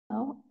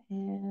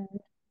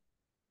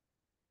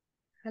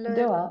Hello,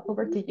 Doa,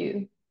 over everyone. to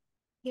you.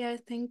 Yeah,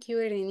 thank you,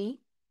 Irini.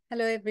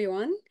 Hello,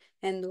 everyone,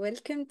 and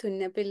welcome to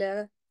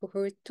Nebula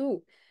Cohort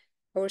 2.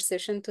 Our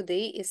session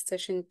today is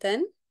session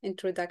 10,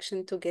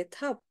 Introduction to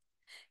GitHub.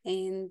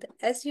 And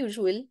as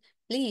usual,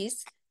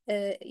 please,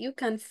 you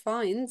can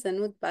find the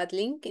notepad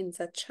link in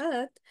the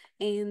chat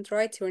and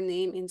write your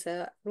name in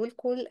the roll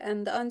call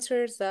and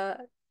answer the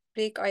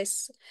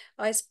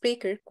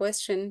icebreaker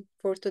question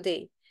for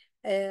today.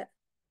 Uh,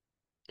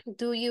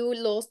 do you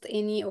lost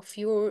any of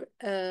your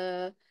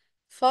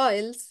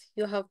files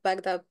you have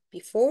backed up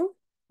before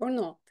or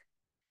not?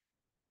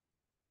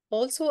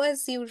 Also,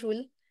 as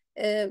usual,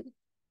 uh,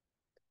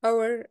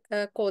 our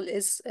call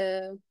is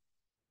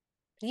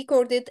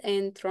recorded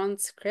and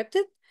transcribed.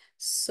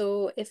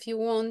 So if you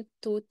want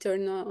to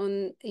turn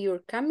on your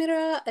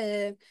camera,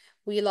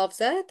 we love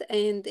that.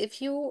 And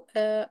if you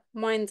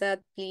mind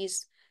that,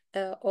 please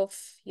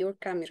off your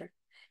camera.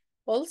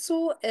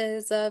 Also,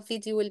 the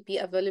video will be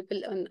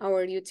available on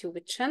our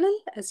YouTube channel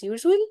as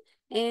usual,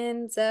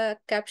 and the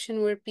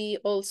caption will be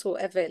also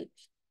available.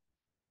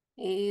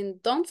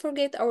 And don't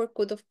forget our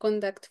code of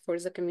conduct for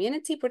the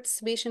community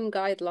participation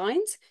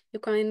guidelines. You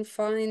can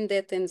find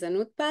it in the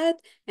notepad,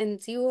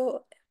 and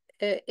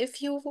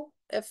if you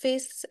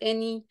face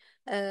any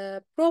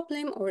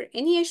problem or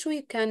any issue,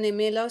 you can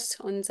email us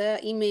on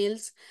the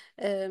emails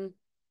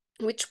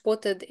which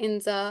put it in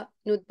the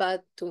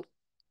notepad too.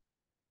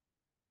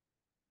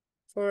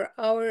 For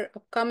our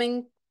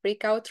upcoming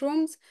breakout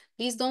rooms,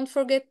 please don't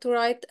forget to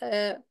write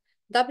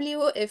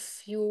W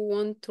if you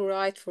want to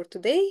write for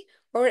today,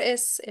 or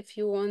S if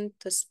you want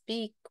to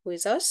speak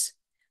with us.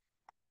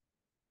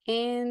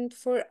 And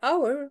for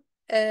our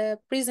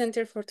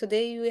presenter for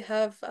today, we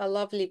have a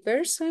lovely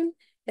person,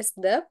 it's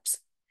Debs.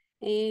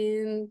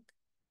 And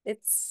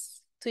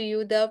it's to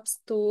you, Debs,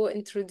 to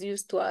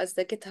introduce to us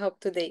the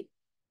GitHub today.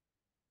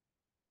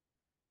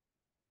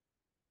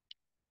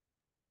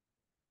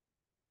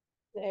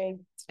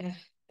 Thanks.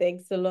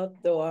 Thanks a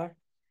lot, Doa.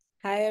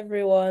 Hi,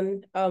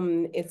 everyone.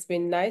 It's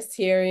been nice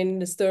hearing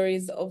the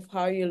stories of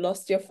how you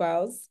lost your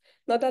files.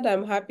 Not that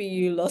I'm happy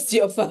you lost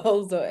your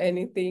files or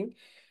anything,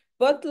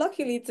 but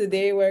luckily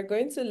today we're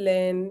going to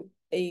learn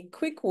a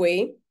quick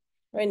way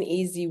or an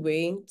easy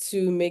way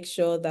to make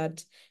sure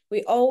that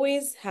we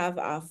always have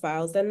our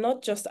files, and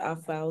not just our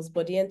files,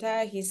 but the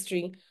entire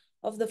history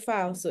of the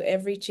file. So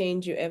every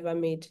change you ever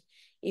made.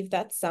 If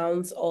that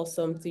sounds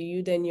awesome to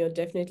you, then you're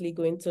definitely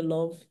going to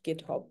love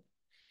GitHub.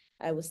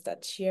 I will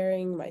start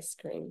sharing my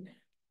screen.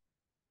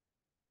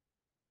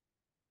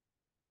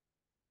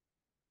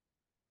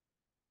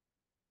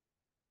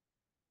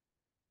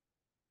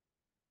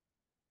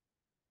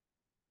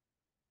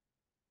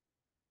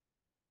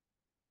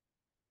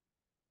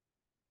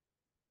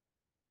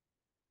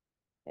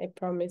 I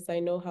promise I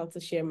know how to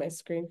share my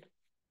screen.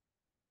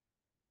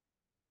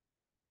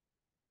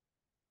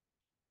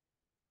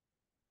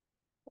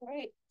 All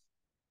right.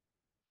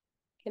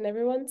 Can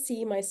everyone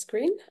see my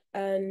screen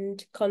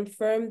and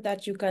confirm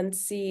that you can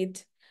see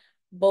it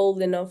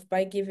bold enough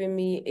by giving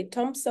me a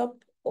thumbs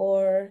up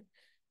or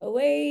a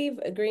wave,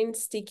 a green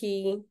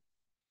sticky,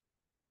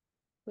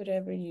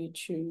 whatever you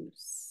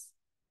choose.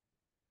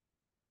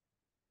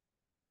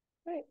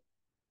 Right.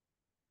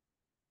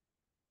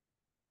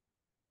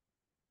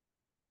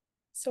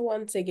 So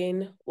once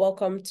again,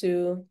 welcome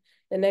to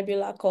the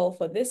Nebula call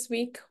for this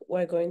week.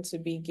 We're going to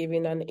be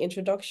giving an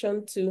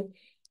introduction to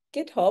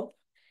GitHub.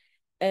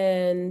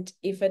 And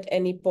if at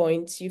any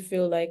point you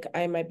feel like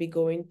I might be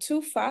going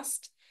too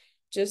fast,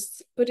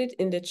 just put it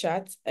in the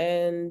chat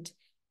and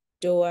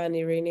Doa and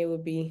Irene will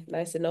be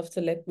nice enough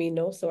to let me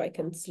know so I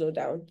can slow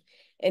down.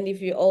 And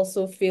if you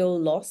also feel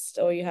lost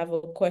or you have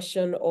a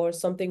question or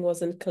something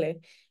wasn't clear,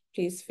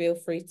 please feel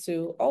free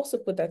to also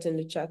put that in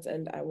the chat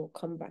and I will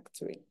come back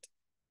to it.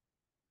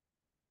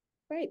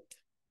 Right.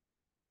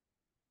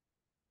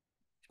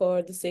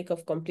 For the sake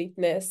of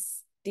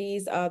completeness,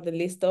 these are the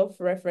list of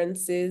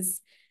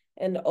references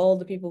and all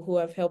the people who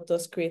have helped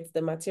us create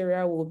the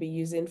material we'll be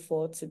using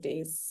for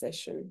today's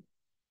session.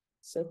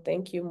 So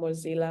thank you,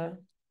 Mozilla,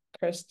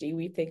 Kirsty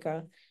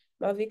Whittaker,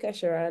 Malvika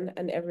Sharan,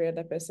 and every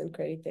other person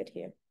credited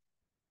here.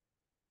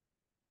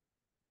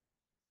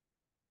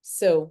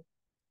 So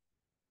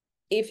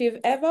if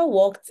you've ever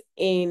worked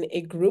in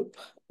a group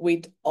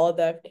with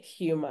other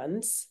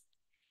humans,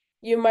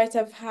 you might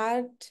have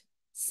had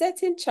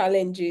certain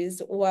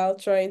challenges while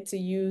trying to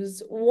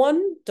use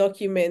one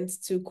document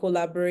to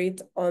collaborate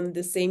on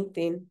the same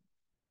thing.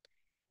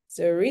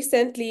 So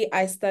recently,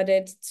 I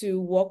started to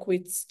work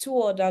with two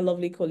other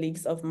lovely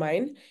colleagues of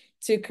mine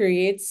to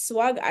create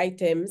swag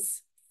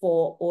items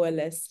for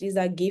OLS. These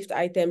are gift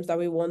items that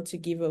we want to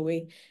give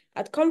away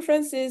at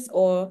conferences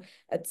or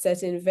at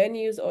certain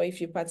venues, or if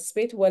you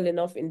participate well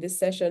enough in this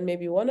session,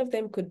 maybe one of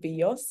them could be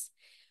yours.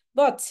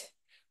 But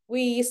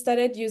we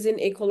started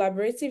using a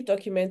collaborative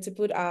document to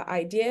put our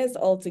ideas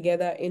all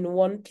together in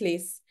one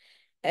place.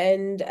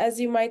 And as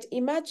you might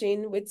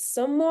imagine, with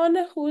someone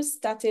who's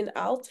starting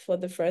out for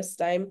the first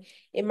time,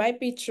 it might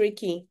be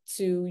tricky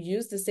to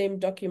use the same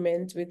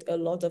document with a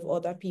lot of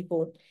other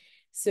people.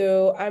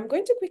 So I'm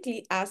going to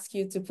quickly ask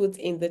you to put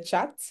in the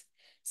chat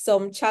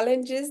some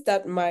challenges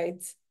that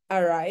might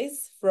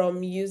arise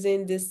from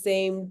using the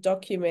same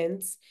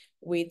documents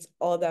with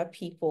other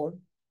people.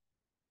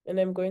 And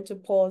I'm going to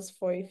pause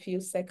for a few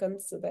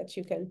seconds so that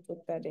you can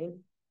put that in.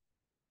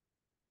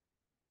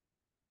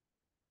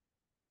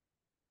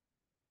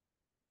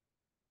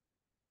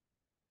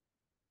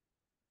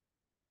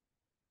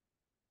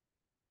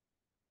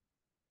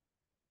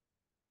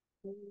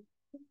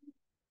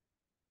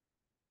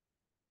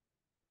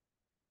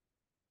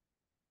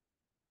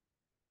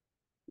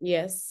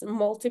 Yes,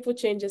 multiple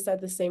changes at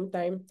the same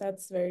time.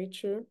 That's very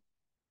true.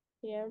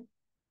 Yeah,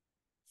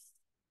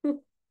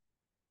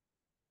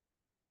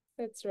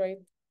 that's right.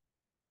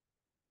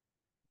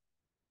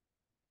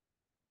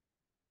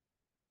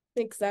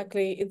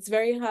 Exactly. It's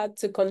very hard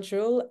to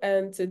control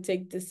and to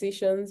take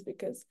decisions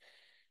because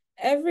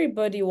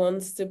everybody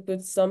wants to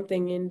put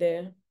something in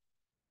there.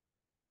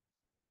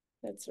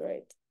 That's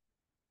right.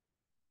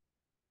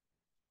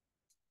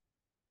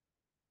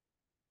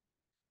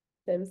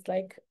 Seems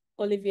like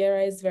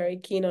Oliviera is very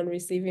keen on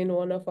receiving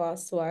one of our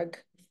swag.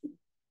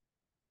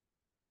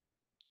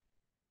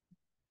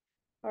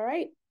 All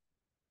right.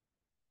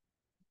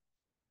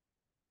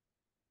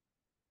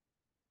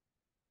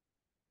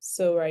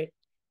 So, right.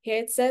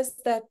 Here it says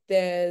that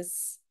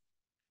there's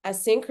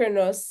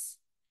asynchronous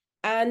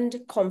and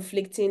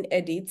conflicting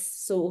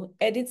edits. So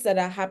edits that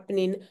are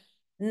happening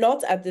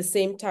not at the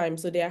same time.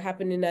 So they are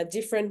happening at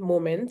different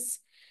moments.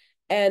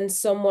 And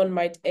someone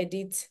might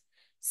edit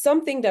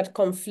something that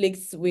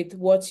conflicts with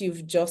what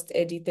you've just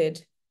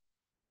edited.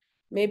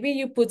 Maybe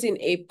you put in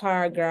a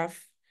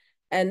paragraph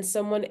and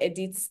someone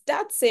edits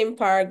that same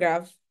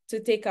paragraph to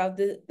take out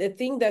the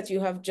thing that you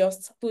have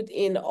just put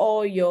in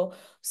all your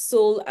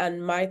soul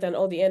and might and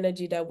all the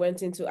energy that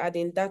went into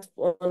adding. That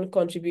one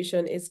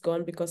contribution is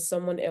gone because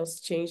someone else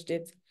changed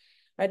it,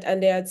 right?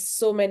 And there are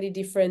so many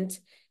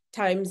different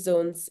time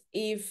zones.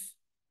 If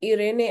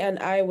Irene and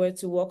I were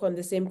to work on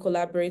the same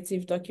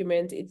collaborative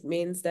document, it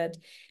means that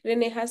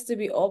Irene has to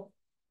be up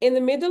in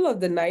the middle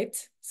of the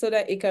night so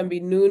that it can be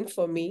noon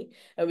for me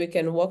and we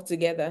can work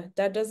together.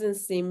 That doesn't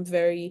seem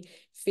very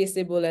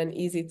feasible and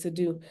easy to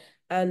do.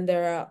 And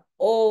there are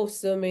oh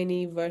so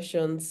many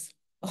versions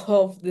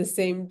of the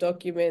same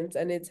document,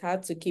 and it's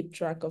hard to keep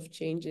track of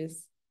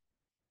changes.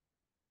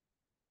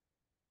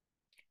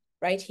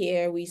 Right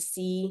here, we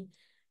see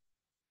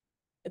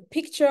a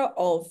picture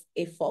of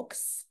a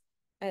fox.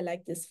 I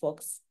like this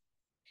fox.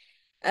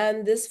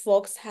 And this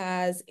fox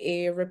has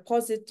a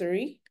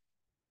repository,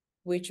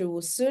 which we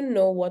will soon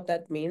know what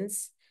that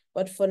means.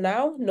 But for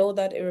now, know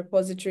that a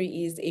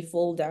repository is a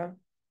folder,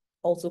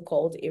 also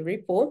called a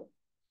repo.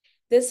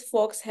 This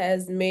fox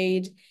has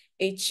made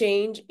a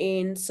change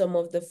in some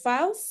of the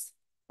files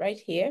right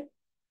here.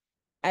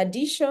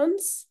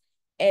 Additions,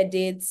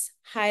 edits,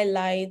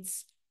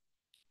 highlights,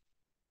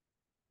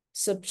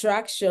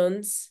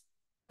 subtractions,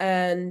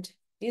 and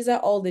these are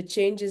all the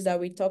changes that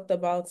we talked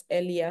about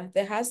earlier.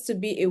 There has to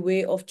be a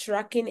way of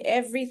tracking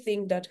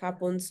everything that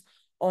happens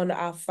on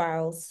our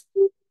files.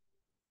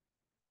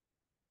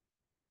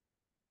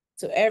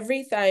 So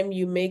every time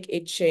you make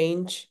a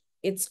change,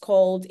 it's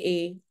called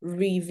a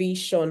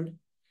revision.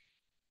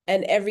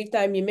 And every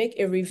time you make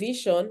a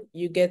revision,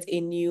 you get a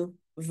new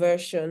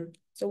version.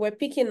 So we're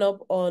picking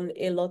up on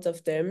a lot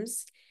of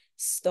terms.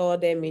 Store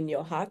them in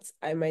your heart.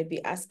 I might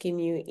be asking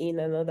you in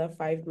another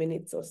 5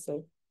 minutes or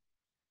so.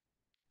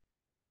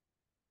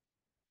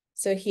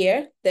 So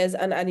here, there's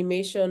an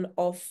animation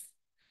of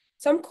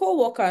some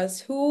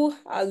co-workers who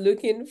are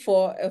looking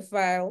for a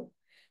file,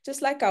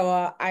 just like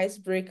our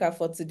icebreaker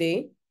for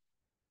today.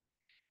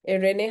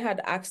 Irene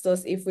had asked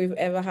us if we've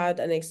ever had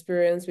an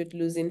experience with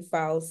losing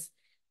files.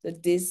 So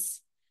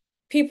these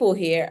people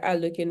here are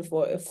looking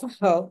for a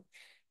file.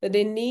 So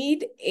they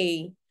need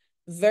a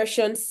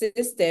version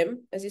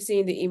system, as you see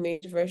in the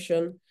image,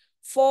 version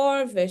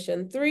 4,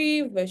 version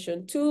 3,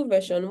 version 2,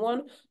 version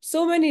 1,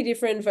 so many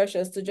different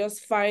versions to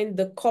just find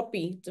the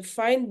copy, to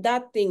find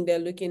that thing they're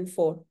looking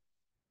for.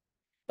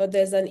 But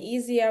there's an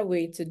easier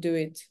way to do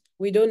it.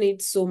 We don't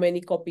need so many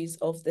copies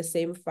of the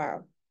same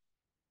file.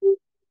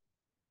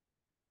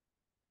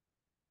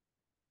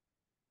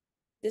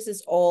 This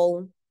is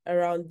all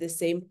around the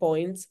same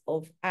points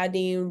of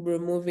adding,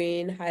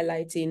 removing,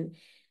 highlighting,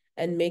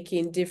 and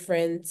making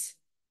different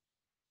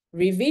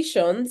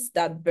revisions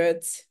that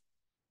birth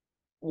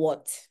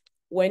what?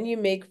 When you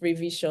make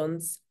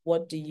revisions,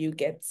 what do you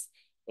get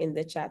in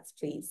the chat,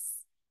 please?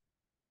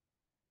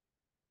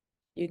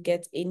 You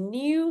get a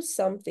new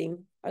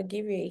something. I'll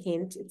give you a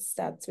hint. It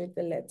starts with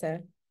the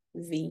letter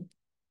V.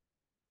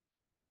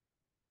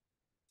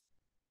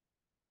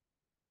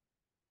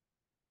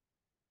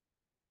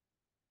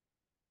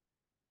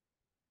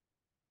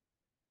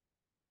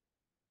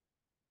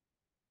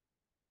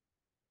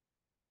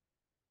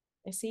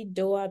 I see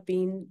Doa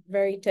being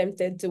very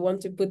tempted to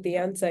want to put the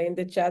answer in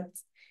the chat.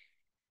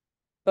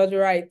 But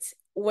right,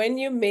 when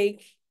you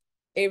make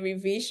a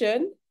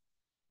revision,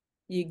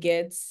 you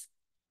get,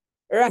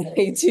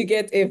 right, you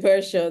get a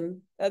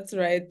version. That's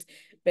right.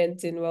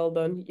 Benton, well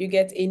done. You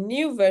get a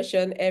new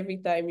version every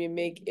time you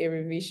make a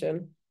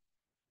revision.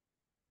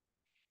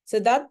 So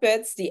that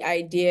bets the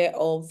idea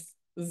of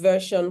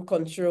version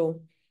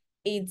control.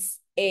 It's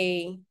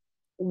a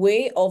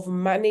way of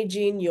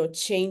managing your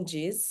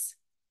changes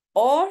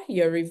or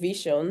your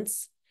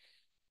revisions.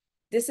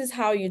 This is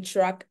how you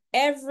track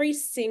every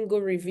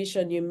single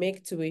revision you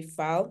make to a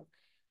file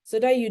so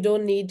that you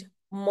don't need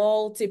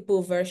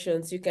multiple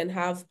versions. You can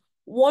have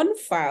one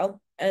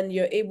file and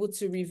you're able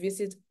to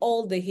revisit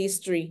all the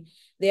history.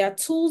 There are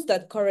tools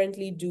that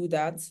currently do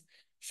that.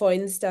 For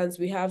instance,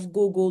 we have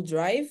Google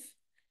Drive,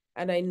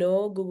 and I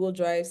know Google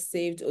Drive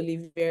saved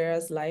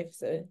Oliveira's life,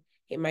 so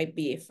he might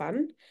be a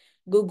fan.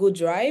 Google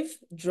Drive,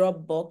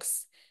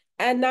 Dropbox,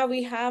 and now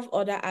we have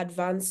other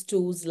advanced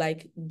tools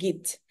like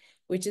Git,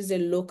 which is a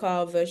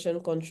local version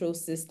control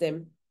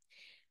system.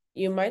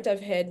 You might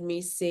have heard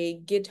me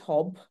say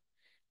GitHub,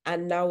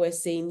 and now we're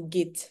saying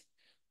Git.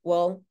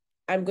 Well,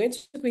 I'm going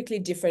to quickly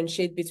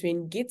differentiate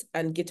between Git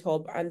and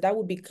GitHub, and that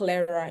will be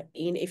clearer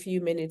in a few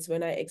minutes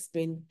when I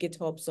explain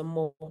GitHub some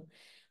more.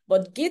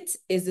 But Git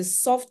is the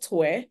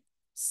software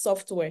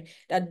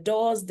that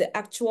does the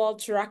actual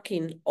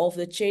tracking of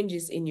the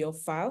changes in your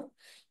file,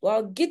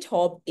 while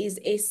GitHub is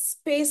a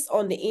space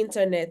on the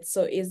internet,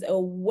 so it's a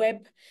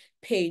web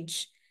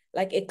page,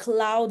 like a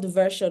cloud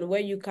version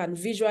where you can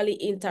visually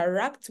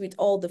interact with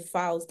all the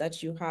files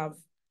that you have,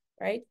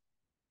 right?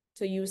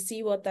 So you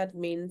see what that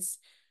means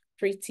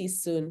pretty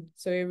soon.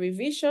 So a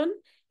revision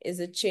is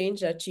a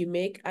change that you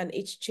make, and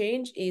each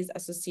change is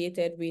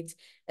associated with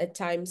a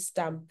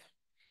timestamp.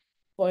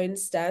 For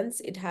instance,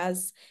 it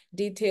has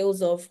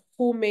details of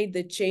who made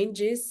the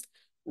changes,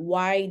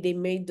 why they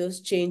made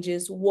those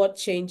changes, what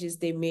changes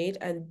they made,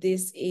 and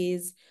this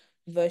is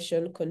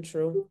version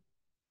control.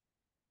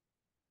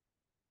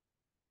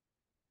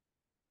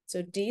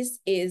 So this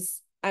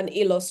is an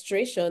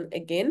illustration,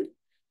 again,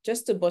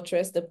 just to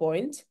buttress the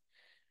point,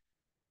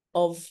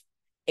 of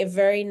a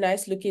very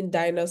nice looking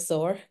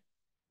dinosaur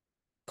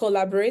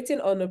collaborating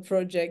on a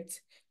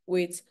project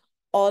with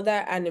other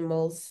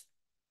animals,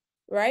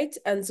 right?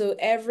 And so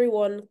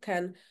everyone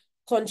can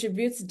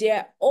contribute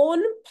their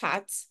own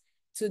part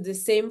to the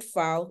same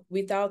file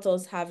without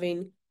us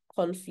having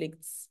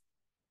conflicts.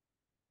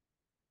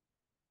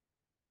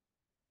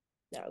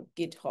 Now,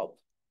 GitHub.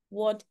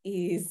 What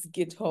is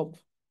GitHub?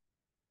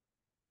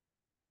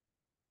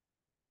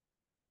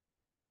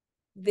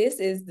 This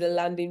is the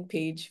landing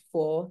page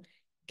for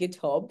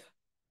GitHub.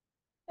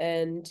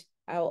 And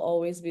I'll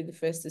always be the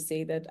first to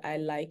say that I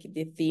like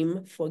the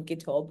theme for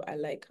GitHub. I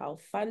like how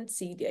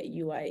fancy their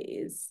UI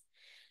is.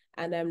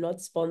 And I'm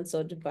not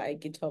sponsored by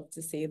GitHub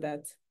to say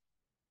that.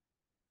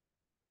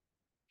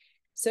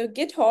 So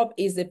GitHub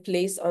is a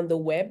place on the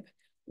web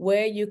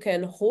where you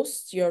can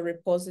host your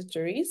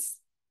repositories.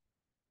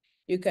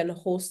 You can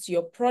host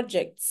your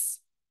projects.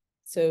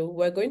 So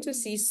we're going to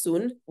see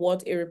soon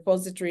what a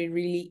repository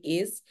really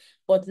is,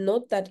 but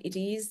note that it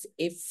is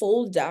a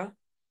folder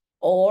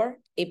or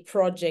a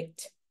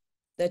project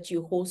that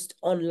you host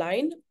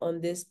online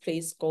on this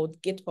place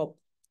called GitHub.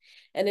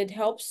 And it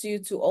helps you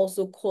to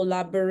also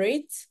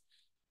collaborate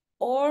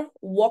or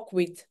work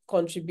with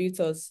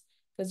contributors,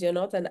 because you're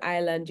not an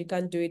island. You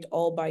can't do it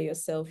all by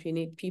yourself. You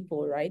need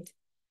people, right?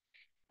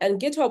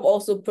 And GitHub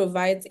also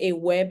provides a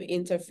web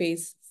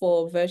interface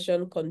for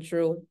version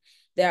control.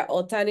 There are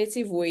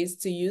alternative ways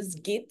to use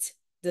Git,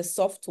 the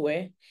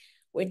software,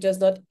 which does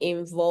not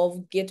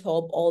involve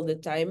GitHub all the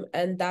time.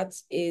 And that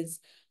is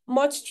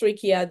much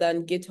trickier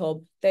than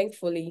GitHub.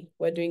 Thankfully,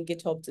 we're doing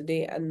GitHub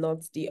today and not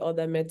the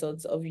other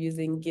methods of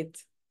using Git.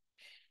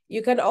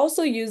 You can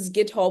also use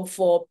GitHub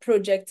for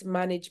project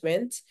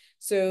management.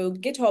 So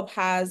GitHub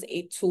has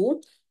a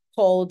tool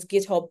called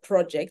GitHub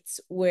Projects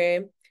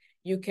where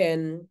you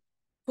can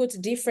put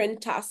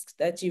different tasks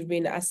that you've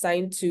been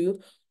assigned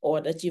to or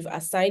that you've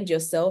assigned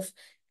yourself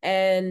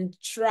and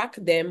track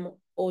them.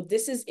 Oh,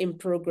 this is in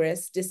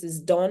progress. This is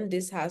done.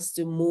 This has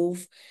to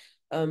move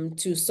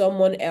to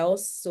someone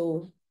else.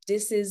 So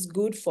this is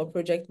good for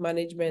project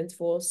management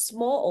for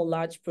small or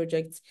large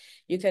projects.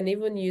 You can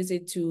even use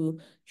it to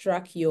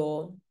track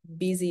your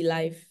busy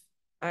life.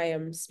 I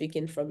am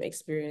speaking from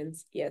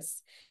experience,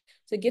 yes.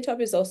 So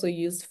GitHub is also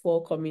used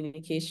for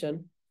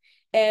communication.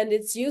 And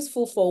it's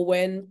useful for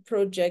when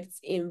projects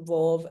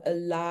involve a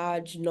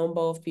large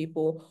number of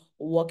people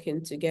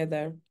working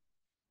together.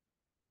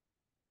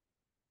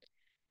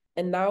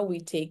 And now we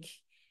take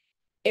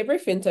a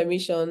brief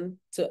intermission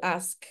to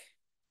ask,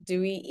 do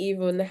we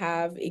even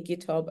have a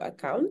GitHub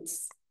account?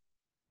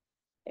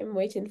 I'm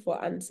waiting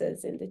for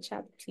answers in the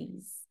chat,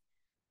 please.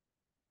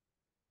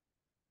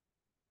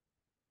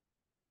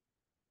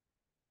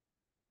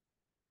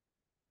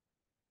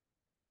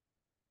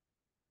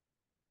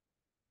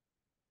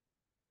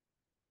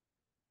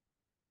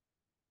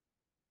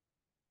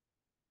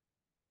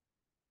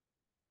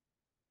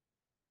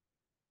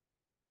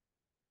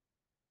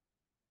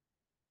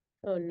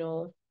 Oh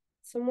no,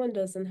 someone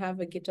doesn't have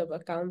a GitHub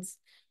account,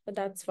 but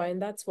that's fine.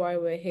 That's why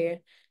we're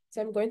here.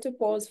 So I'm going to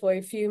pause for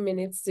a few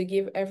minutes to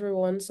give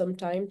everyone some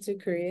time to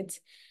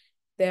create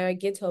their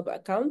GitHub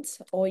account,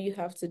 all you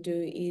have to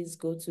do is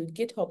go to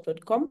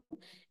github.com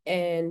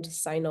and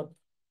sign up.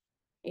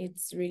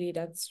 It's really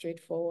that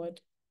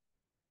straightforward.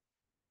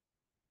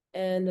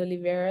 And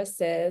Olivera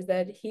says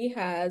that he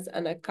has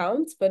an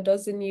account but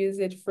doesn't use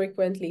it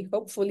frequently.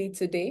 Hopefully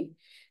today,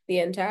 the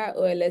entire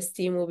OLS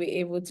team will be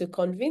able to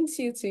convince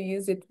you to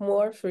use it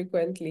more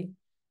frequently.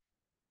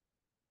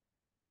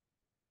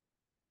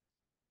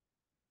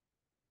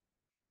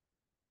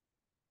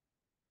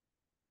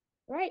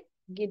 Right,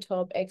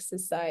 GitHub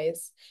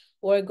exercise.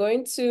 We're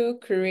going to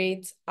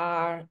create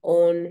our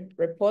own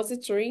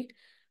repository.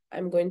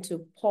 I'm going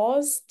to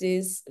pause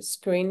this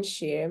screen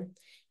share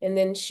and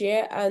then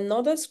share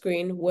another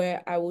screen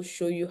where I will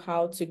show you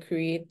how to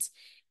create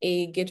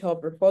a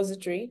GitHub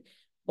repository.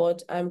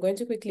 But I'm going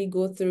to quickly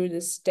go through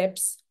the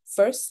steps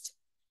first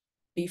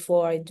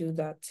before I do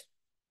that.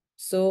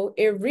 So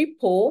a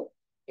repo,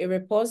 a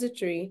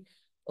repository,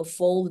 a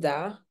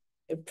folder,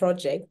 a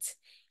project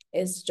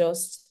is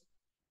just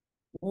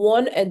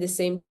one and the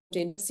same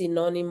thing,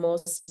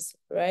 synonymous,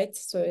 right?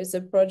 So it's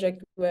a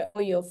project where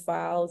all your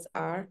files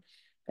are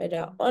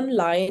either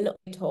online, on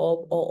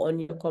GitHub, or on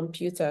your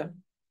computer.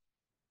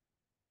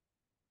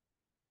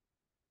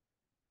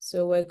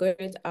 So we're going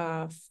with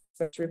our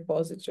first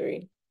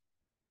repository.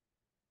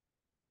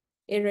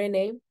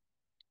 Irene,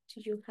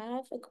 do you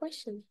have a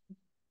question?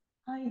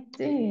 I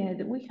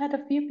did. We had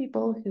a few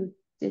people who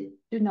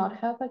do not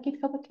have a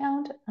GitHub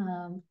account.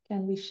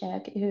 Can we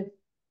check if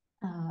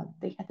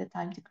they had the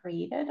time to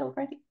create it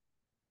already?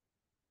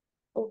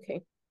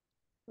 Okay,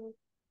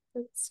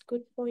 that's a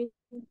good point.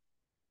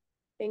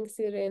 Thanks,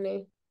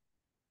 Irene.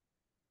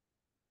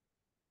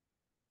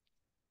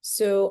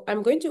 So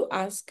I'm going to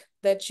ask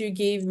that you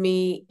give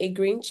me a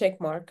green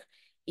check mark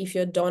if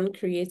you're done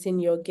creating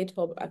your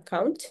GitHub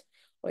account,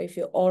 or if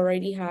you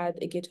already had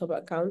a GitHub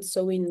account,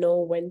 so we know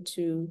when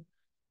to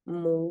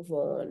move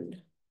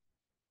on.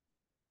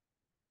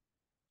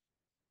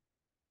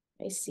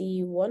 I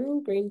see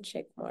one green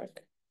check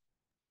mark.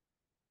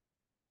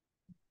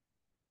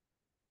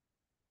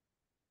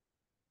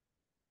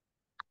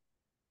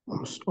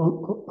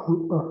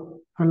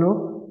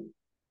 Hello?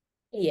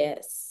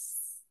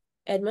 Yes.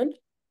 Edmund?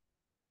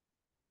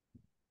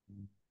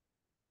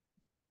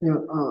 Yeah,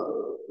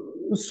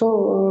 as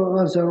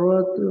I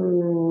wrote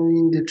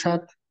in the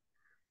chat,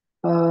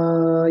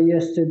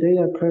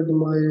 yesterday I created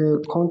my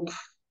account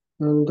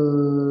and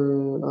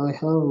I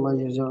have my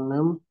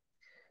username,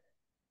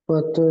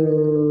 but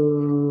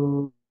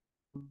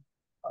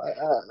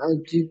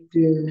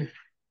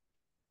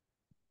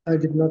I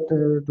did not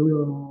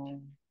do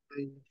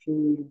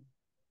anything.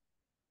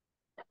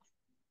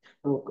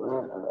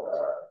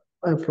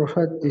 I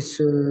prefer this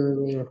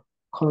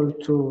call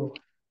to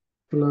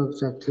know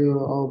exactly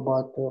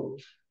about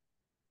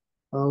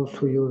how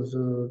to use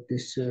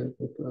this.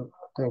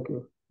 Thank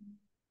you.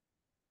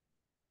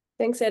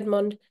 Thanks,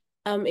 Edmund.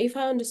 If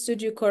I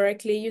understood you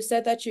correctly, you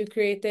said that you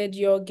created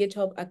your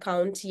GitHub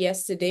account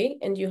yesterday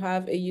and you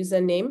have a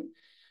username,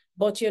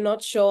 but you're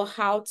not sure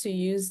how to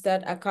use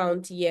that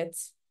account yet.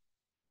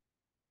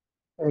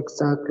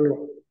 Exactly.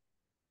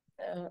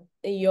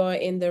 You're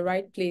in the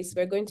right place.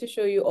 We're going to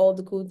show you all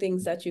the cool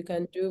things that you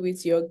can do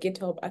with your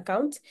GitHub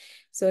account.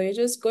 So you're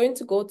just going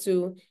to go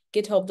to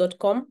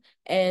github.com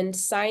and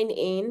sign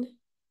in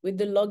with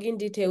the login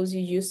details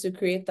you used to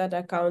create that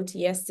account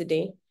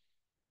yesterday.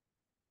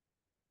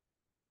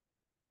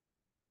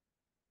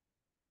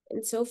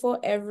 And so for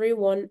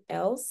everyone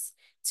else,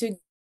 to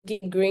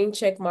get a green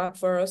check mark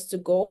for us to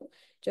go,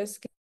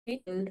 just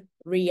click on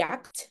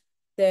React.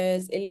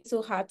 There's a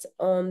little hat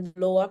on the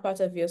lower part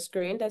of your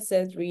screen that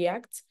says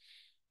React.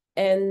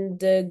 And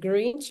the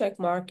green check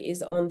mark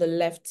is on the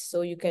left.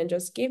 So you can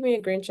just give me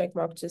a green check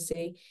mark to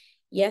say,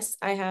 yes,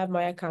 I have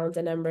my account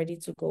and I'm ready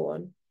to go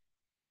on.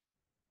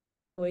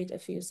 Wait a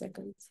few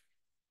seconds.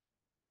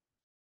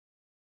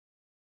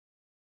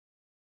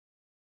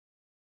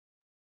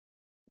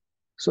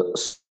 So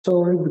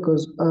sorry,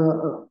 because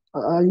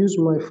I use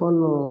my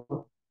phone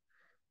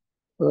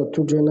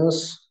to join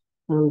us,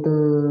 and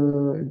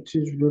it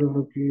is very,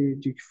 very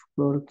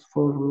difficult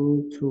for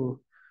me to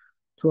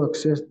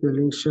access the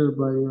link shared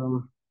by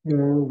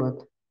Aaron,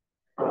 but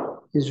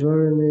is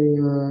there any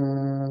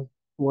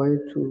way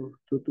to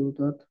do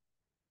that?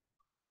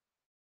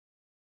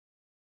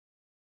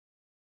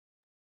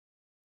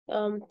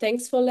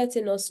 Thanks for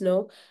letting us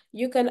know.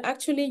 You can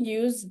actually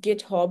use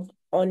GitHub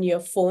on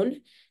your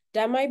phone.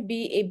 That might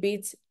be a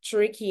bit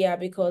trickier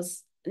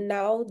because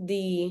now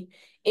the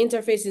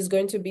interface is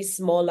going to be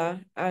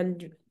smaller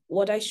and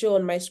what I show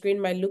on my screen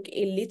might look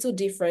a little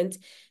different.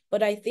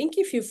 But I think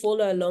if you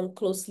follow along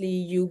closely,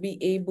 you'll be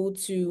able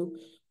to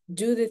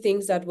do the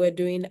things that we're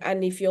doing.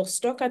 And if you're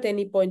stuck at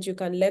any point, you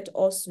can let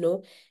us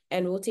know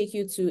and we'll take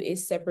you to a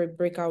separate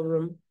breakout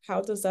room.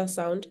 How does that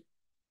sound?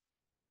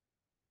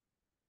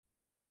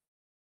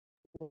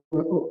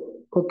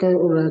 Okay,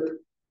 all right.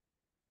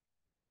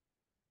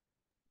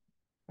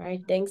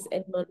 Right, thanks,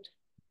 Edmund.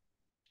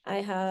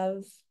 I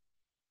have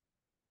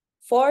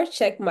 4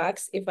 check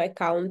marks if I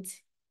count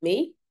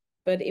me,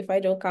 but if I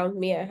don't count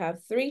me, I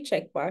have 3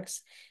 check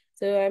marks.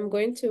 So I'm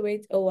going to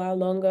wait a while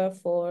longer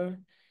for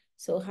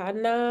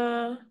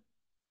Hannah,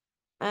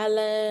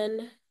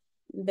 Alan,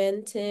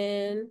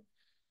 Benton,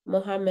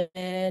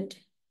 Mohammed,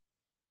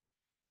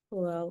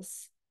 who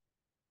else?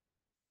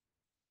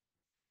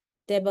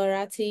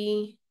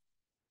 Deborati.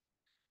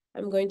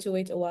 I'm going to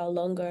wait a while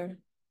longer.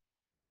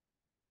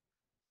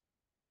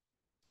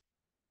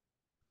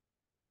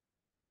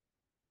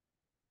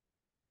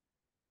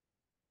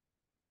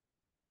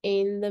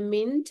 In the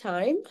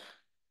meantime,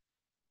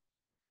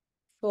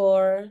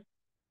 for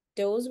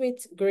those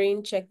with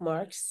green check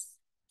marks,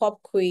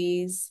 pop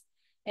quiz,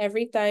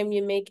 every time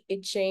you make a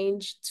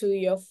change to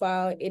your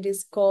file, it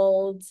is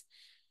called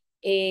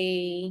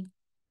a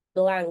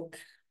blank.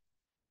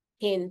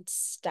 Hint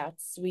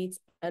starts with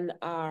an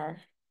R.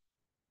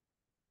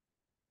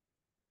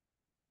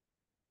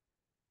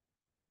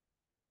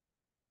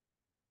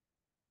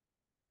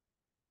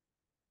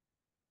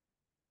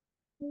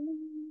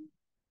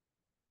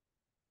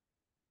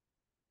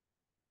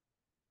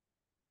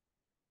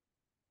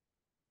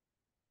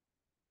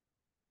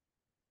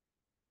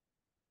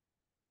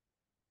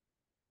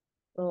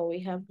 Oh, we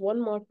have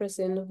one more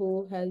person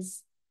who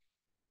has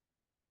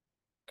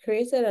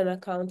created an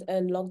account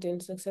and logged in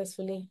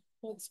successfully.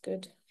 That's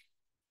good.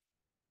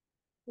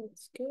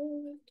 That's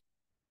good.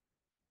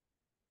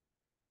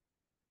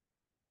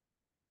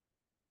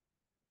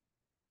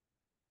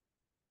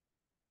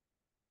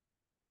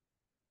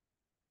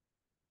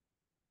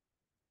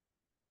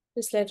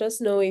 Just let us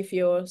know if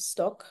you're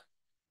stuck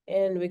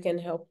and we can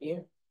help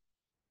you.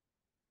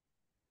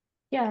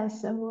 Yeah,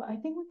 so I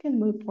think we can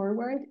move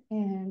forward.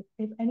 And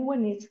if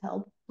anyone needs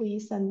help,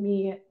 please send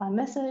me a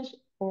message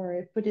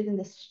or put it in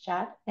this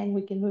chat and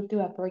we can move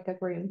to a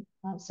breakout room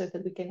so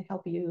that we can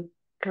help you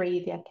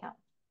create the account.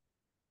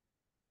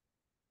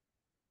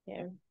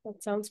 Yeah,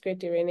 that sounds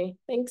great, Irene.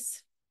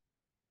 Thanks.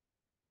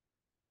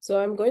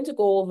 So I'm going to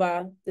go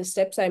over the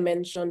steps I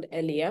mentioned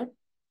earlier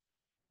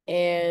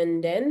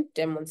and then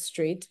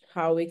demonstrate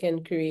how we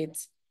can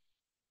create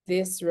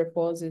this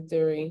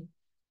repository.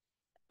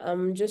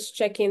 I'm just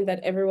checking that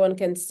everyone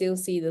can still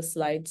see the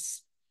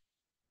slides.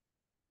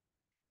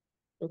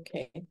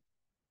 Okay.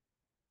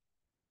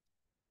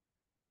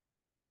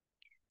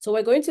 So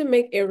we're going to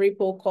make a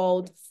repo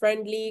called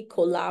Friendly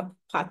Collab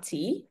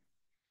Party.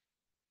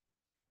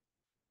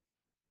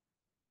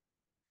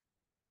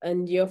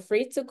 And you're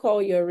free to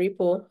call your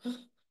repo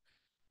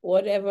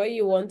whatever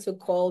you want to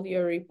call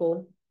your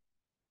repo.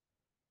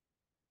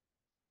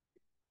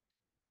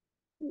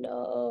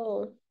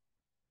 No,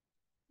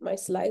 my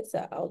slides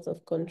are out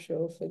of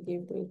control.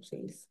 Forgive me,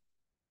 please.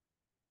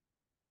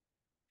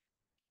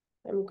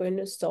 I'm going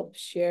to stop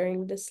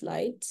sharing the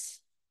slides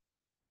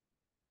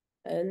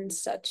and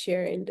start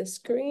sharing the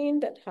screen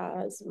that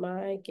has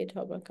my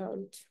GitHub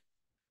account.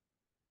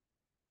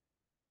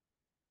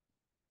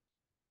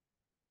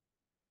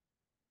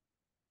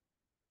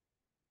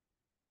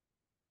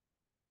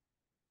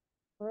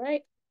 All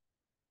right.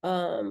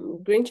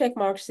 Green check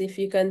marks if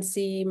you can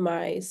see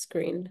my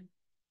screen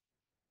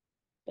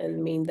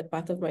and mean the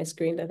part of my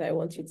screen that I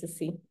want you to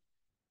see.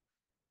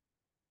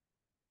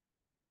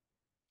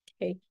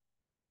 Okay.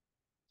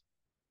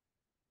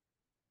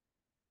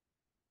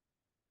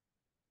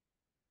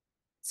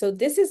 So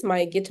this is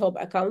my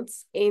GitHub account.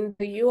 In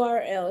the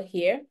URL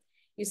here,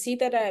 you see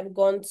that I have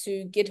gone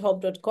to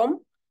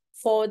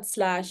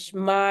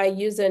github.com/my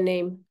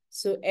username.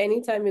 So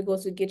anytime you go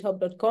to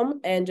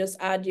github.com and just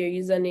add your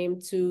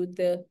username to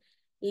the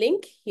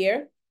link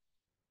here,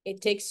 it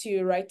takes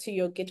you right to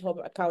your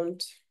GitHub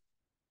account.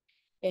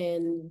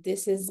 And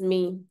this is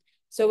me.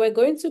 So we're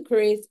going to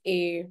create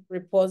a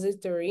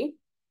repository.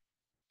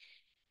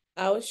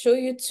 I'll show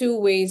you two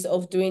ways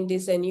of doing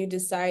this and you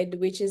decide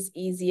which is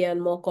easier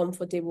and more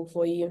comfortable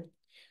for you.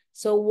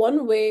 So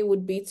one way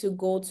would be to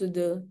go to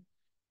the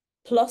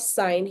plus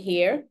sign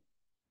here.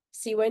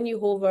 See, when you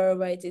hover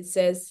over it, it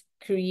says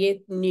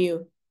create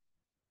new.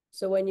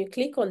 So when you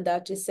click on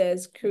that, it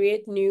says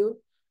create new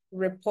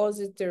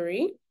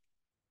repository,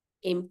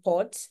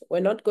 import. We're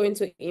not going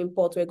to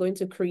import, we're going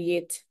to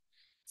create.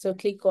 So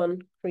click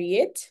on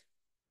create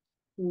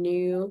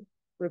new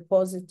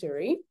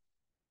repository.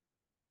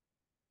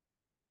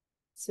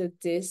 So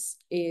this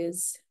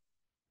is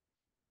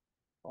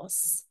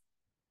us.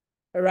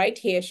 Right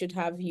here should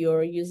have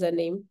your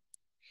username.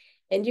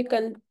 And you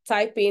can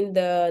type in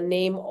the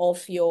name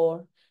of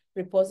your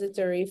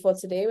repository. For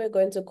today, we're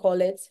going to call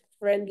it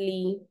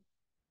Friendly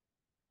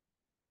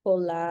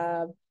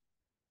Collab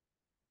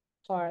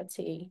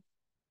Party.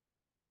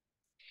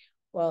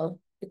 Well,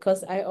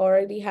 because I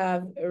already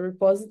have a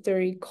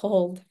repository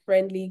called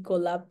Friendly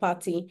Collab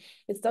Party,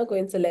 it's not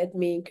going to let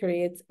me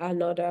create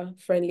another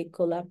Friendly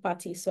Collab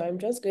Party. So I'm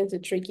just going to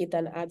trick it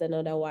and add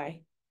another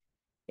Y.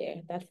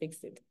 There, that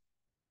fixed it.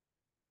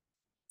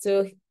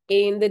 So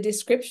in the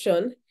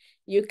description,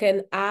 you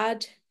can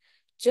add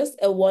just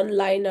a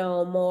one-liner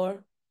or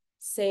more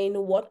saying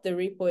what the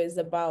repo is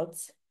about.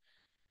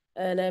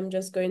 And I'm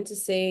just going to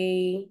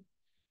say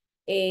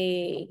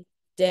a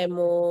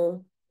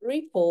demo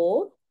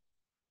repo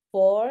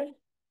for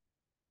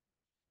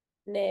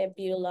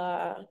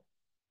Nebula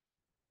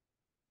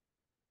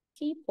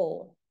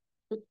people.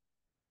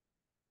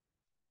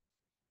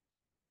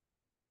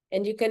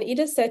 And you can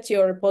either set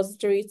your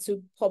repository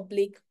to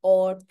public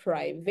or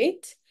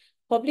private.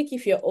 Public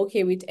if you're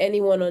okay with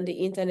anyone on the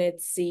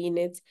internet seeing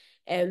it,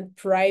 and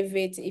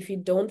private if you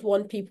don't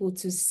want people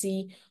to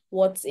see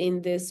what's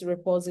in this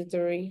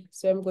repository.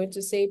 So I'm going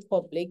to say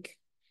public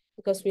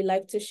because we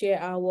like to share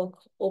our work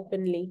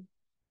openly.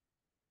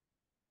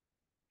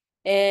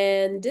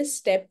 And this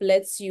step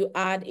lets you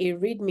add a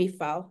README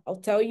file.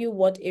 I'll tell you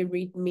what a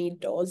README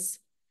does.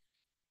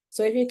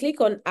 So if you click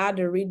on add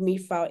a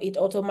README file, it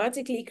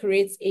automatically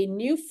creates a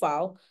new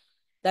file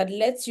that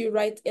lets you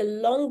write a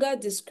longer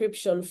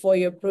description for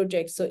your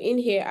project. So in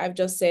here, I've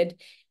just said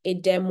a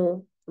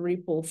demo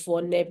repo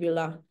for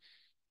Nebula.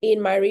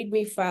 In my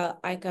README file,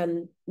 I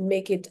can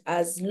make it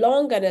as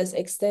long and as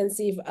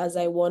extensive as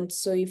I want.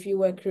 So if you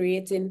were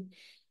creating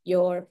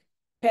your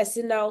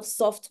personal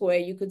software,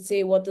 you could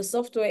say what the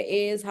software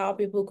is, how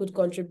people could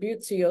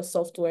contribute to your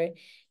software,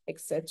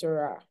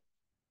 etc.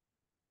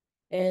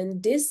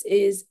 And this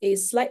is a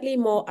slightly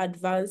more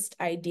advanced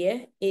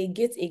idea, a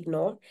git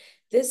ignore.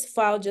 This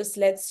file just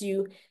lets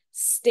you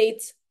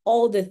state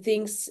all the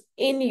things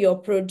in your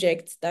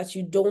project that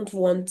you don't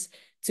want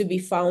to be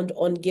found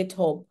on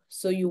GitHub.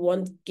 So you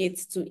want Git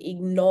to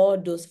ignore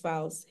those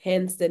files,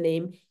 hence the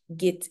name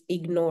git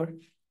ignore.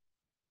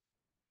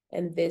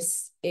 And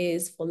this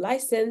is for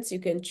license. You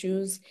can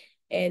choose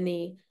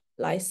any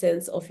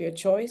license of your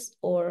choice,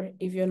 or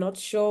if you're not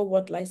sure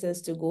what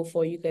license to go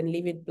for, you can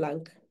leave it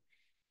blank.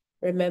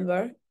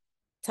 Remember,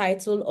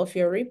 title of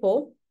your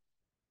repo,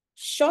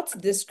 short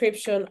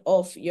description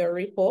of your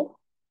repo,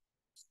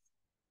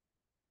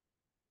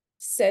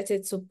 set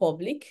it to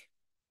public,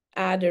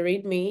 add a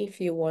README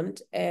if you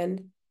want,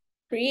 and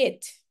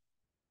create.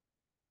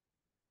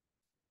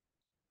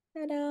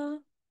 Ta-da!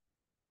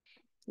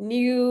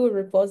 New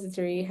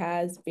repository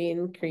has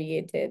been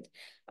created.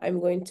 I'm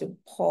going to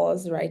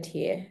pause right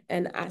here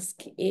and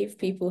ask if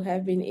people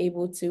have been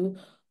able to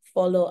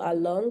follow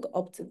along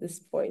up to this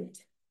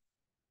point.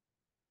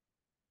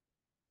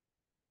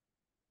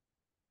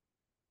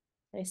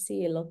 I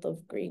see a lot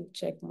of green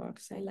check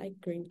marks. I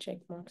like green check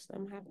marks.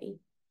 I'm happy.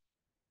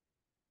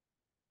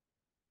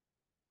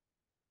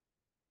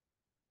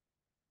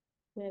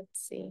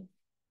 Let's see.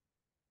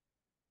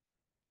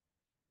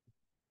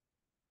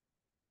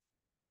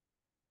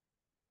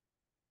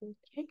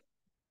 Okay.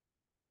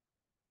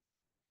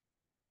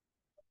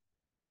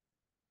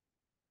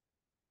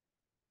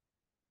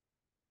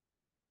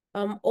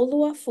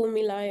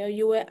 Oluwafunmilayo,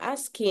 you were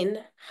asking,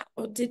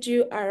 how did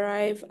you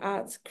arrive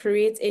at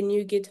create a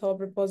new GitHub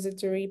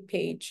repository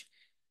page?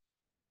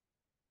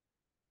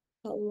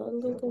 How long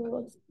ago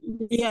was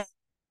it? Yeah,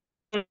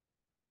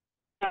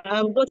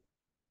 I've got.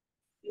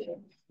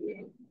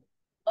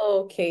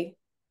 Okay,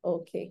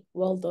 okay.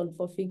 Well done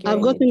for I've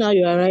figuring gotten it. how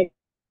you are right.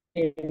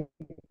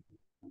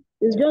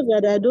 It's just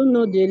that I don't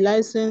know the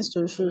license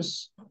to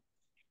choose.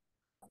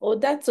 Oh,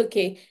 that's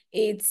okay.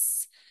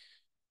 It's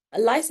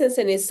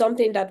licensing is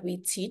something that we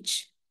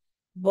teach,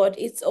 but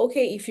it's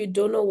okay if you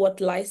don't know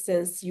what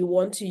license you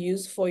want to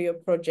use for your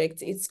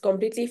project. It's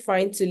completely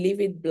fine to leave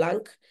it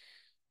blank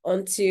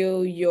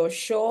until you're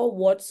sure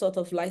what sort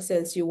of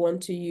license you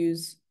want to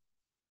use.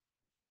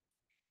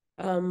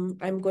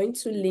 I'm going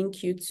to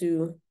link you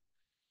to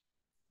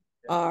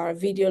our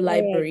video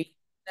library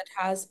that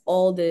has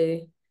all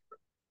the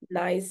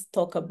nice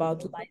talk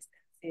about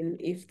licensing,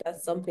 if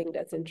that's something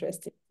that's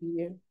interesting to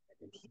you.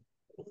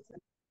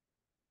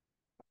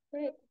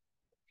 Right.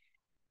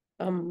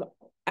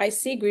 I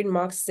see green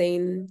marks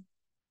saying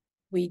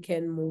we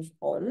can move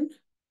on.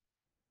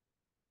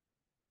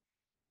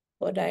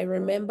 But I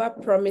remember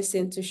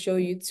promising to show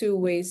you 2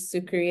 ways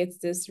to create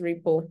this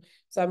repo.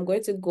 So I'm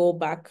going to go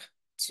back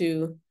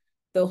to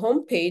the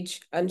home page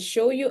and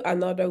show you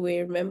another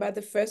way. Remember,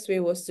 the first way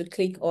was to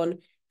click on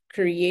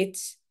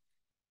create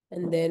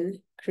and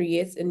then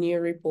create a new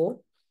repo.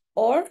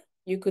 Or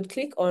you could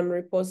click on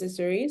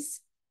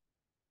repositories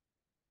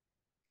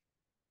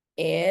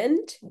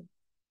and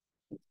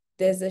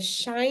there's a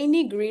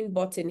shiny green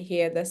button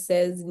here that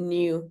says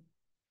new.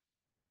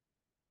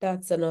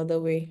 That's another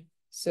way.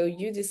 So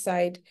you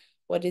decide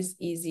what is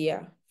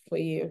easier for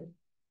you.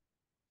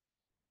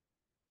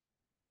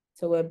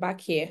 So we're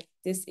back here.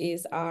 This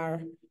is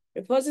our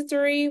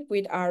repository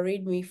with our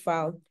README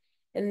file.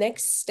 The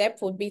next step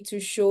would be to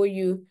show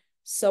you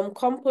some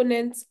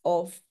components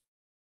of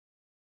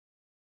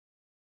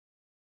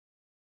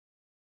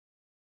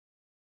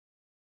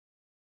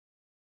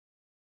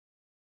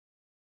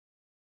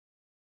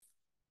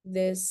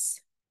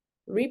this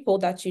repo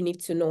that you need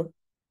to know.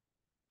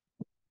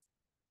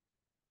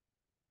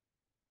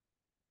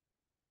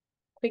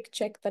 Quick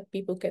check that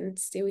people can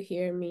still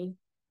hear me.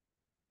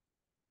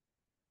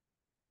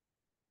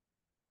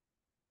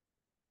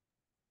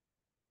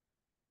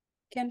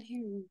 Can hear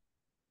you.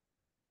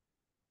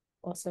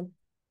 Awesome.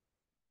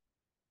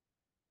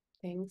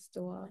 Thanks,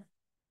 Dua.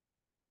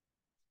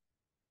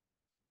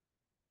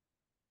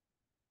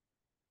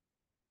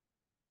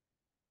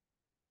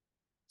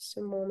 Just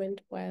a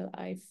moment while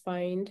I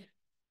find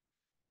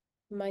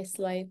My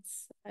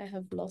slides. I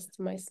have lost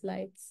my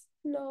slides.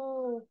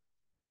 No.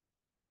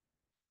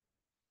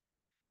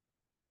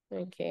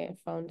 Okay, I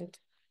found it.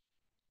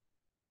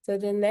 So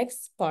the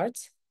next part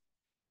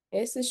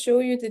is to show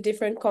you the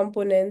different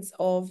components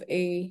of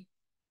a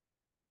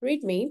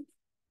README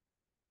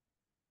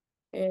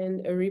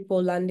and a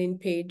repo landing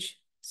page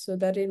so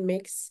that it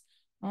makes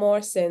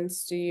more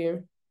sense to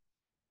you.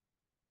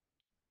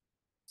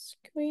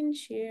 Screen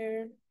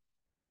share.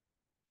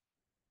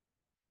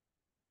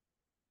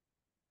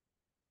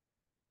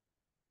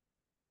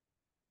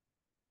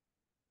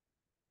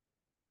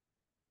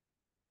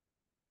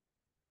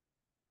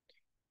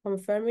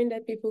 Confirming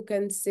that people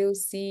can still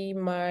see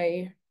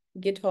my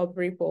GitHub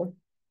repo.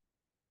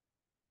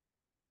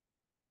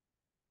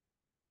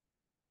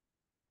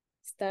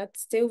 Is that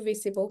still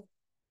visible?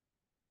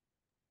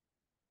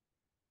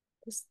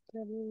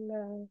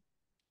 Still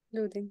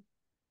loading.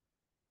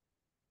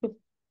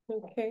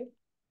 Okay.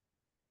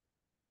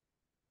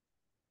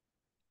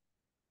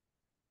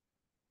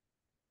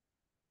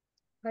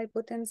 I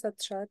put in the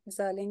chat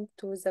the link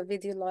to the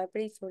video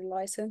library for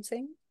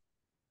licensing,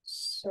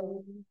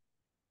 so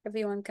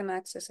everyone can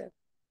access it.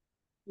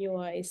 You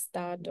are a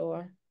star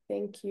door.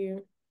 Thank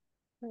you.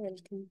 You're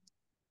welcome.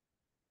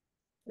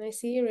 I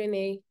see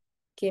Renee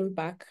came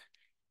back.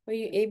 Were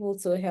you able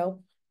to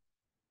help?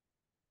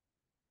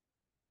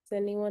 Does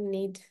anyone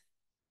need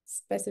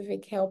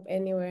specific help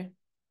anywhere?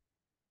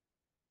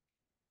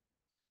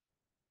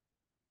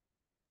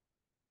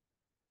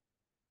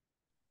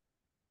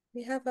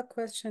 We have a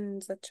question in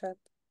the chat.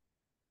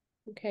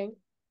 Okay.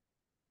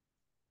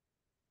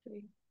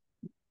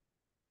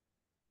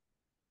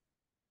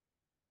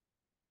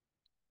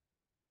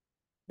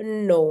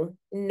 No,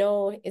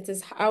 it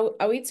is how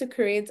are we to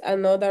create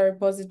another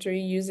repository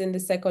using the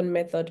second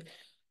method?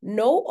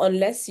 No,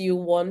 unless you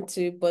want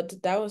to, but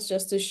that was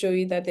just to show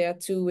you that there are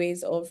two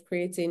ways of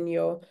creating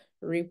your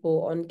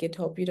repo on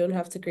GitHub. You don't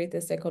have to create a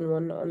second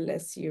one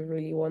unless you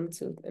really want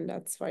to, and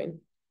that's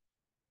fine.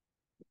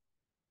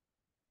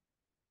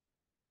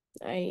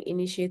 I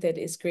initiated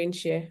a screen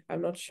share.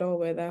 I'm not sure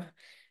whether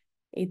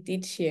it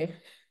did share.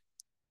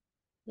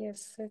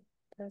 Yes, it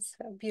does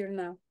appear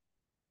now.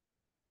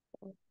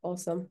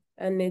 Awesome.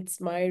 And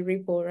it's my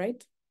repo,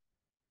 right?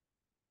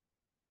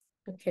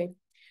 Okay.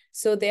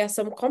 So there are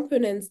some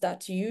components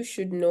that you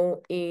should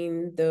know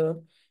in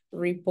the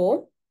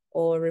repo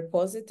or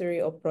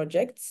repository or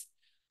projects.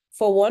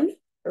 For one,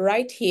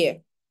 right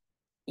here,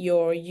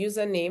 your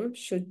username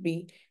should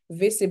be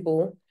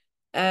visible,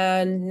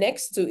 and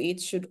next to it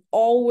should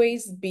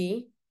always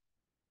be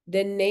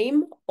the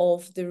name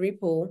of the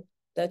repo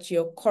that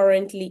you're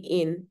currently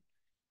in,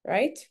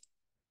 right?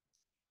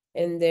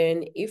 And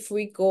then if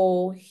we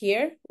go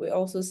here, we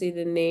also see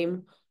the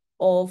name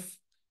of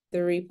the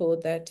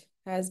repo that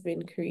has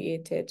been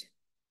created.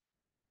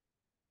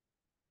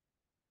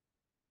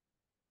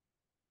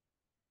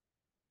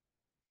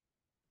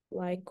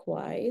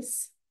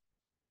 Likewise,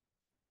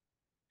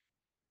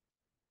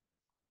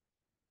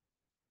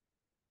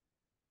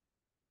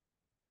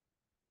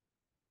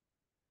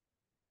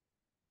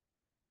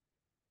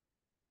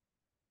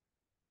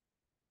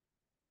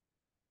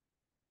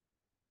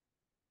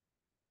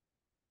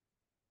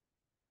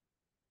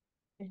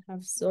 I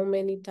have so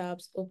many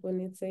tabs open,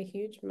 it's a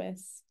huge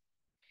mess.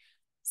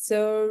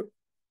 So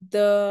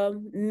the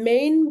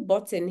main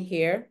button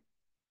here,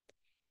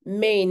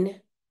 main,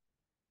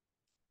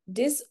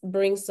 this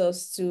brings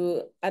us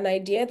to an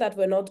idea that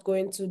we're not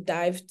going to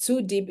dive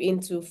too deep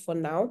into for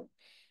now,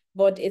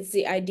 but it's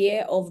the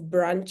idea of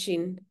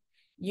branching.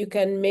 You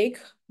can make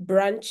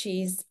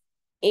branches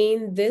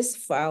in this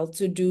file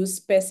to do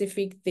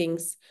specific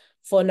things.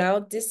 For now,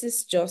 this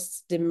is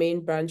just the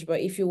main branch,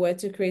 but if you were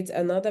to create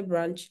another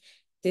branch,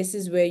 this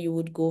is where you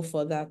would go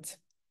for that.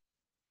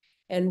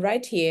 And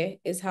right here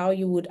is how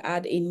you would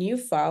add a new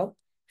file.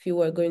 If you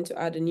were going to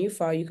add a new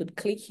file, you could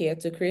click here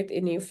to create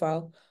a new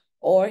file,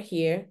 or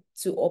here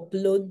to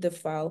upload the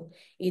file,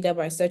 either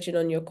by searching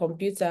on your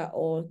computer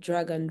or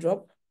drag and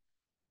drop.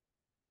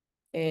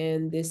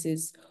 And this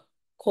is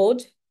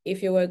code.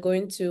 If you were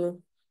going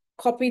to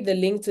copy the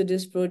link to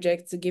this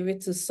project to give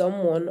it to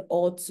someone,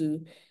 or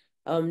to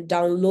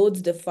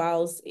download the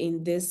files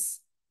in this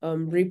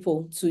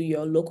repo to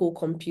your local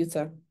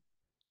computer.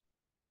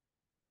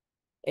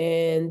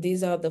 And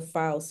these are the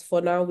files. For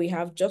now, we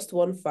have just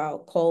one file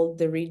called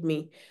the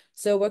README.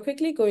 So we're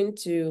quickly going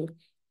to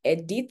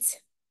edit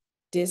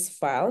this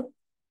file.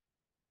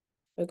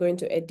 We're going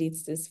to edit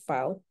this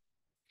file.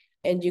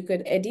 And you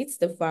can edit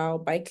the file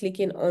by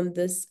clicking on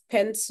this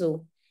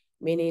pencil,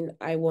 meaning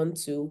I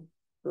want to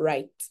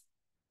write.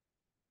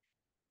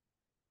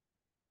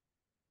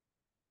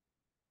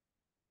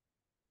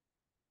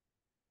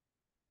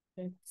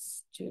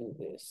 Let's do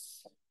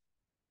this.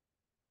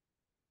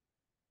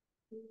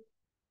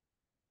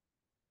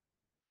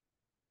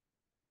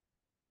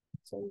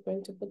 So I'm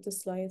going to put the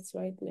slides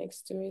right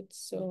next to it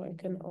so I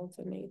can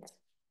alternate.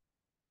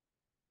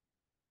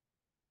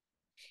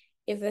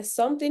 If there's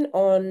something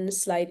on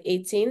slide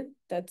 18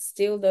 that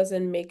still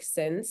doesn't make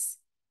sense,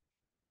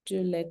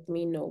 do let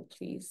me know,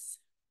 please.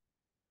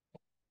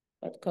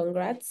 But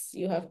congrats,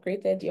 you have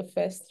created your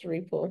first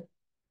repo.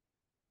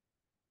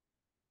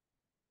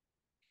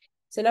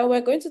 So now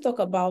we're going to talk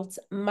about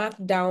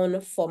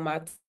Markdown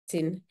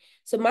formatting.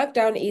 So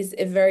Markdown is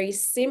a very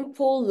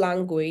simple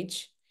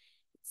language.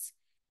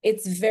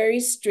 It's very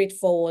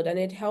straightforward and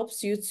it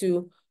helps you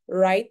to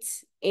write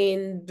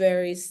in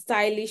very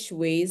stylish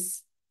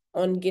ways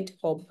on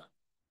GitHub.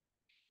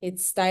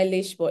 It's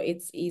stylish, but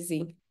it's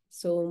easy.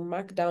 So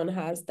Markdown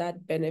has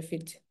that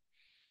benefit.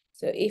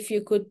 So if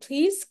you could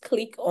please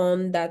click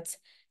on that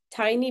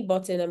tiny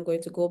button, I'm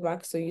going to go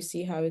back so you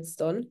see how it's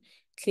done.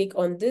 Click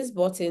on this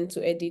button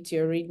to edit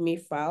your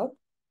README file.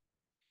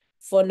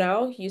 For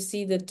now, you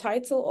see the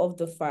title of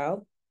the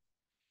file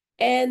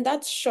and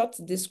that short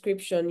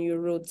description you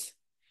wrote.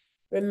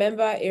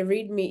 Remember, a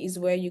README is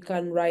where you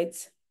can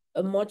write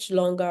a much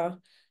longer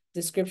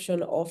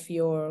description of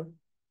your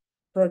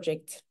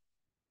project.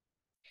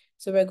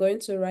 So we're going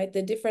to write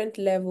the different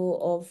level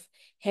of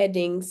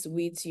headings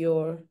with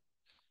your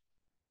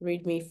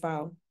README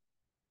file.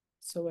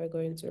 So we're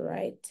going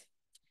to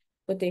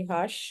put a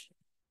hash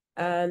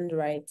and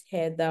write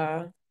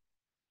header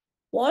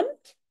 1,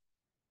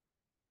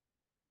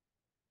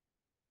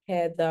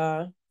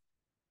 header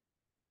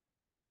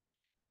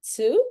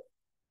 2.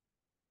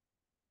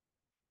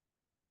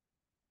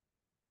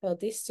 Well,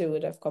 these two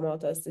would have come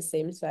out as the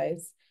same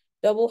size.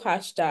 Double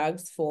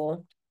hashtags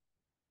for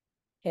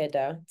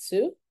header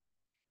 2,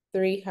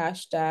 3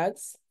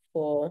 hashtags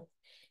for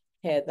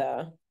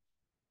header.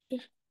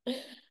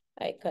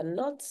 I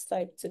cannot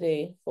type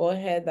today. For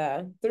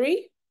header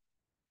 3,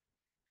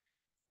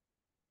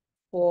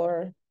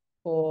 4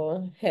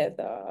 for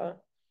header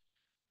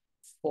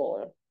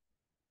 4.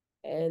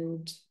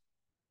 And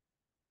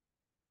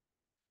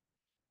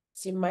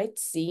as you might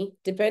see,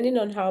 depending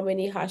on how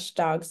many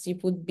hashtags you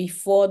put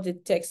before the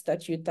text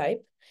that you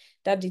type,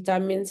 that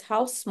determines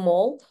how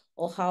small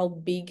or how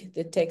big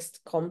the text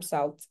comes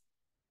out.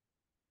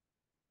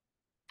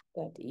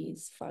 That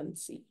is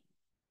fancy.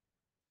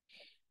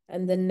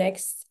 And the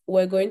next,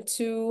 we're going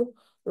to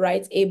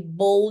write a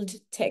bold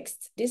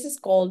text. This is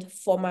called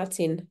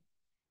formatting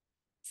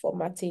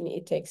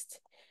a text.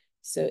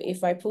 So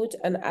if I put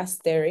an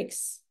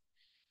asterisk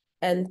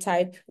and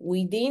type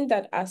within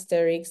that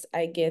asterisk,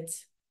 I get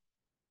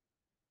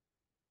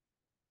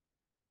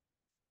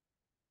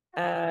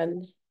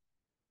an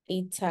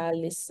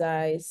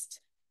italicized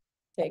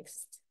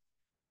text,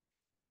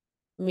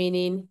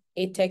 meaning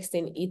a text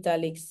in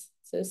italics.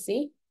 So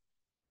see,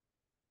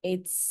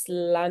 it's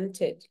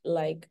slanted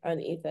like an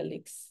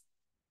italics.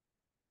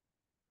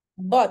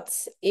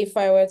 But if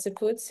I were to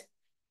put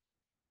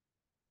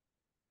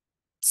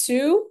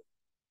 2,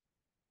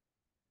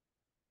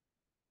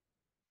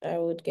 I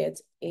would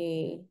get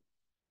a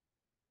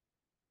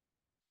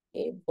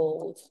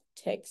bold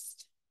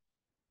text.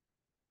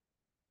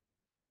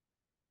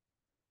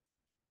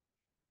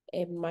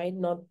 It might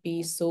not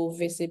be so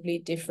visibly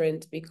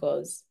different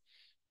because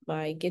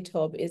my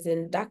GitHub is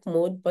in dark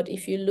mode, but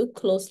if you look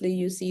closely,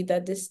 you see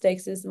that this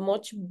text is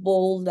much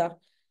bolder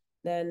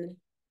than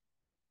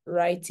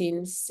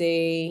writing,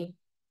 say,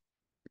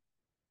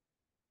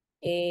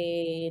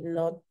 a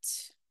not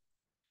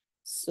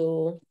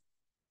so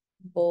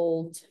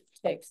bold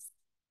text.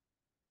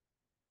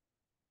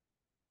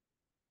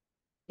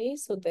 Okay,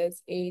 so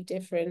there's a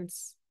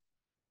difference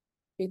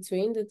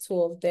between the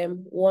two of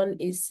them. One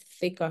is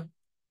thicker.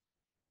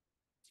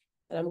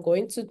 And I'm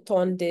going to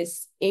turn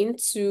this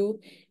into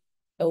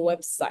a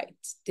website.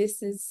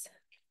 This is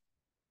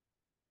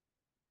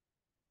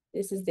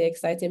the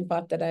exciting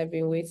part that I've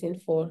been waiting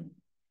for.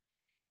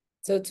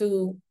 So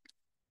to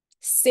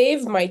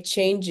save my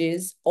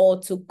changes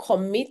or to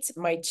commit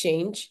my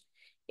change,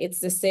 it's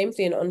the same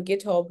thing on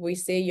GitHub. We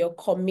say you're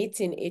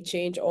committing a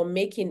change or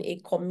making a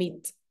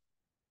commit,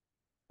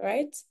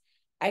 right?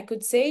 I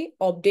could say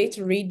update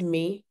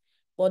README,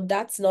 but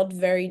that's not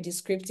very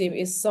descriptive.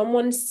 If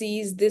someone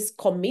sees this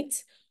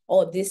commit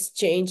or this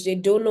change, they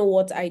don't know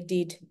what I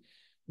did.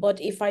 But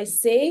if I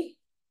say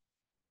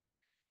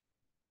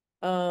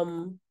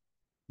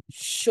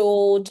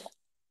showed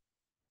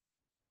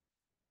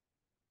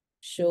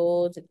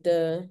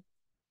the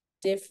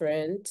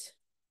different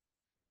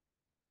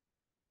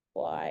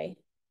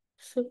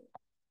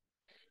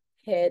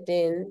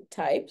heading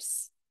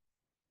types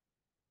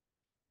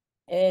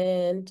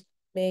and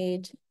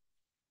made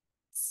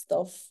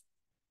stuff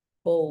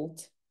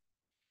bold.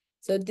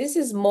 So this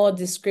is more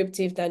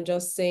descriptive than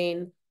just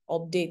saying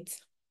update,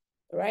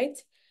 right?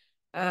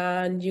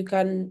 And you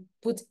can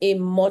put a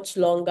much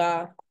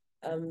longer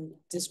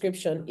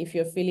description if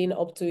you're feeling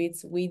up to it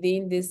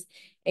within this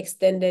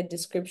extended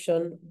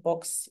description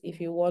box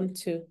if you want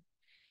to.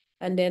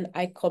 And then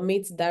I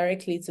commit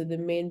directly to the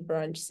main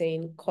branch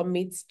saying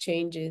commit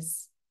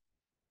changes.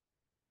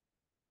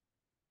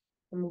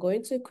 I'm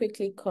going to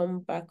quickly come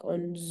back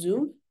on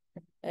Zoom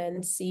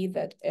and see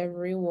that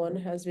everyone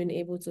has been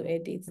able to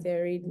edit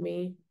their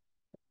README.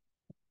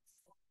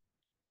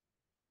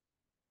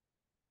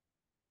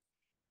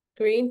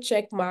 Green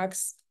check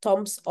marks,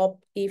 thumbs up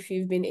if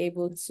you've been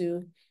able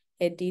to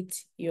edit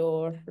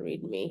your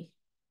README.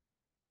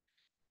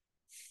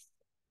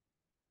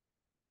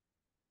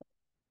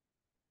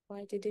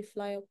 Why did it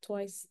fly up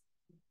twice?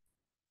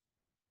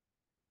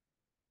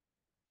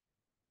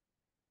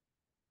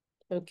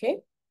 Okay,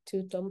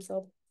 2 thumbs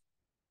up.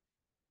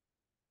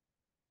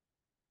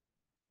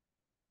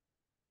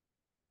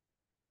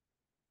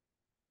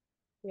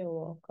 You're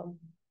welcome.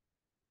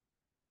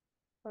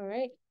 All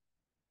right.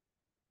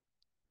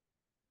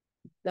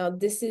 Now,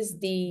 this is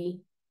the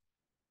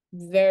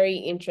very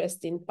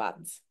interesting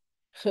part.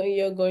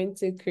 You're going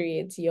to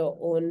create your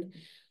own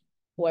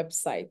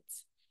website.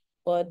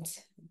 But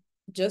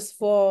just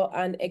for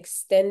an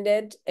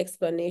extended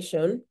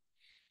explanation,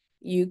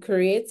 you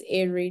create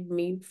a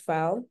README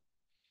file.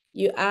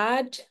 You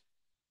add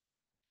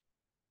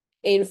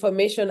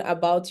information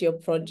about your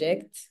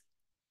project,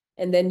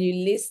 and then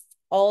you list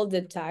all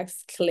the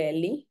tags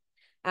clearly.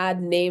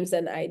 Add names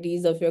and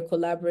IDs of your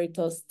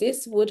collaborators.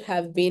 This would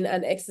have been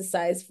an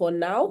exercise for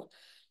now,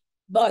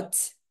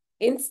 but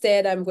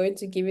instead, I'm going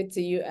to give it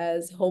to you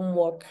as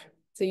homework.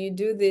 So you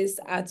do this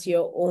at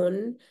your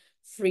own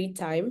free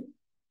time.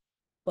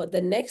 But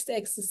the next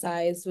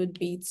exercise would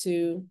be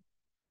to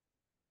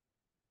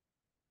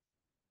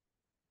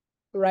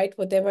write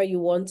whatever you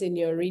want in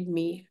your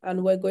README,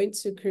 and we're going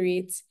to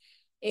create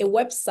a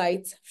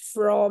website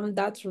from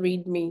that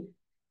README.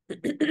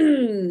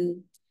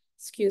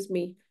 Excuse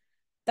me.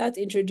 That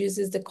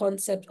introduces the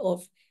concept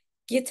of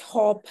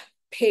GitHub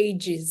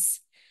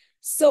pages.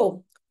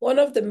 So one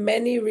of the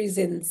many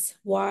reasons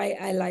why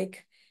I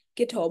like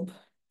GitHub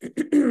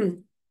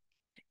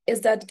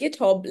is that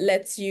GitHub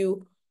lets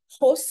you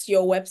host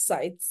your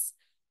websites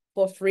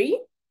for free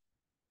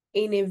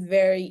in a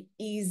very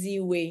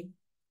easy way.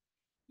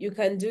 You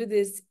can do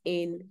this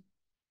in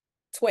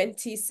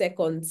 20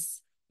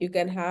 seconds. You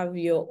can have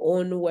your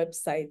own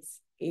website.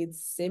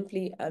 It's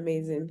simply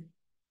amazing.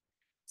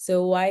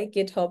 So why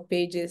GitHub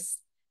pages?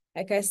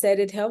 Like I said,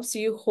 it helps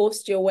you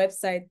host your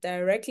website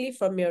directly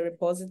from your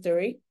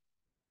repository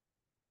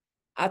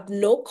at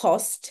no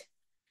cost.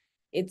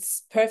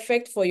 It's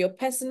perfect for your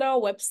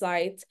personal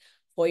website,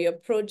 for your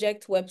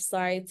project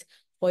website,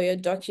 for your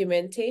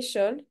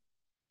documentation.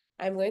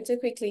 I'm going to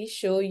quickly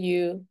show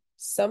you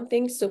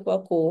something super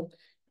cool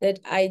that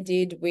I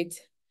did with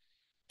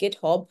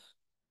GitHub.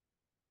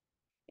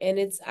 And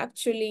it's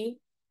actually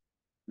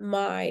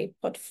my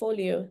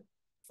portfolio.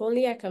 If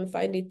only I can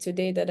find it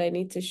today that I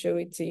need to show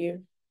it to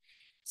you.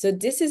 So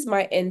this is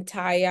my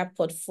entire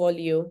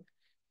portfolio.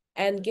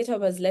 And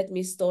GitHub has let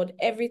me store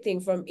everything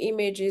from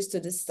images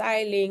to the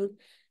styling.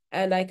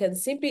 And I can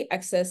simply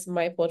access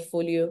my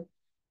portfolio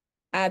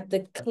at the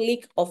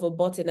click of a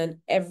button, and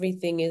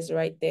everything is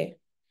right there.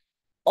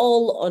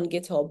 All on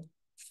GitHub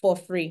for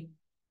free,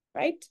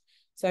 right?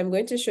 So I'm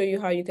going to show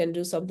you how you can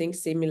do something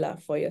similar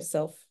for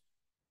yourself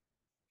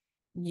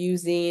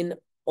using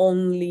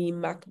only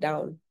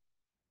Markdown.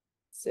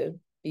 So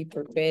be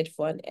prepared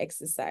for an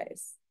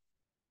exercise.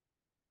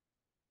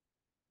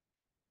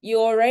 You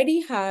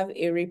already have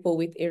a repo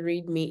with a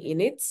README in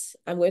it.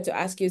 I'm going to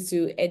ask you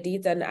to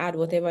edit and add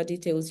whatever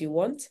details you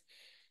want.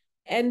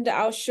 And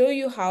I'll show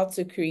you how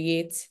to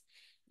create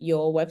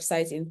your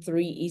website in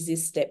 3 easy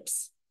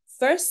steps.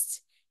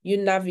 First, you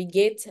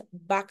navigate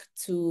back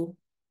to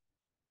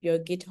your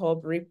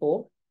GitHub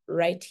repo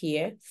right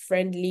here,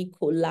 friendly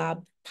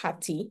collab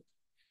party.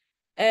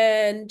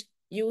 And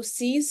you'll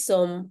see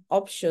some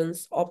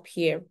options up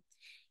here.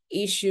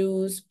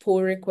 Issues,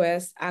 pull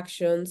requests,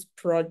 actions,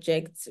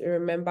 projects.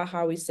 Remember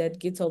how we said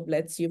GitHub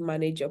lets you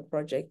manage your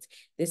project.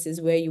 This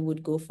is where you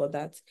would go for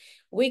that.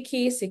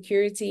 Wiki,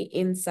 security,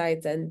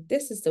 insights, and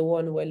this is the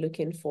one we're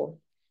looking for.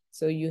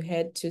 So you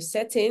head to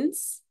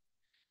settings.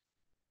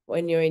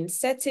 When you're in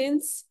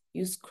settings,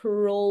 you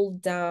scroll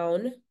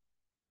down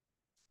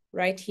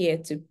right here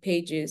to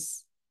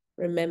pages.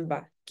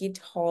 Remember,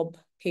 GitHub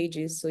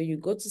pages. So you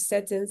go to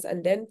settings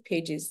and then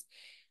pages.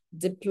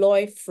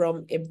 Deploy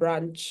from a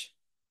branch,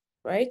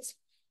 right?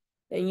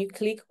 Then you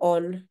click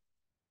on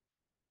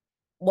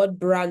what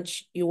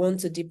branch you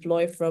want to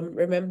deploy from.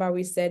 Remember,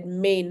 we said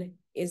main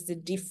is the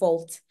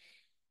default.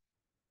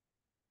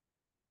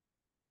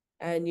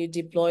 And you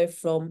deploy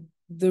from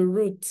the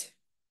root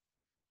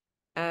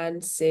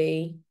and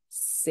say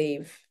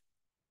save.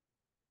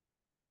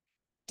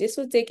 This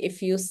will take a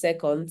few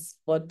seconds,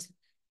 but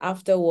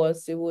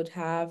afterwards, we would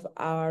have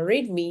our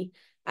README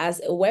as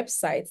a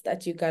website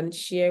that you can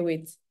share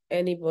with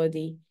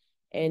anybody,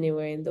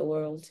 anywhere in the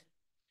world.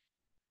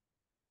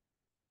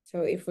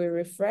 So if we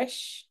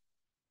refresh,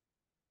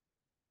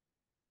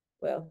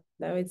 well,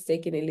 now it's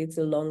taking a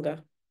little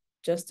longer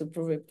just to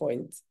prove a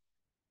point.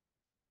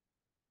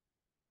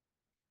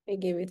 I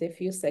give it a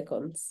few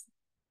seconds.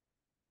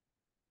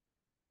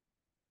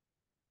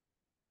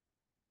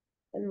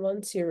 And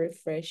once you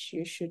refresh,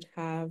 you should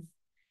have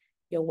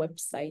your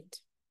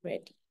website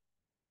ready.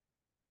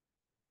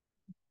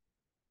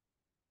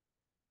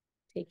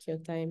 Take your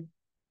time.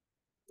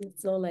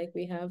 It's not like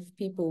we have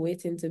people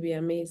waiting to be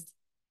amazed.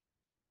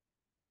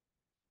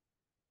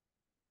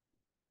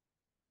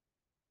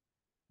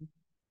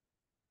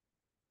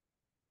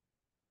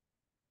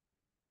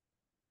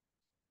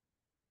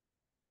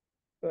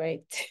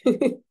 Right.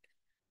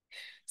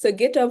 So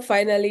GitHub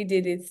finally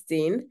did its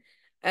thing.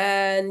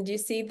 And you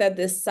see that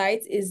the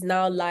site is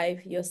now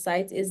live. Your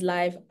site is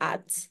live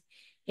at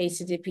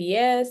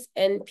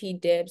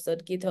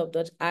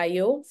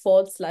https://npdebs.github.io/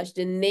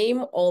 the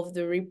name of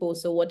the repo.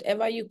 So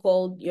whatever you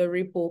call your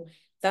repo,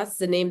 that's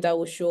the name that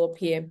will show up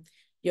here.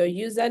 Your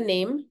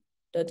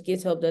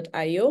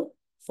username.github.io/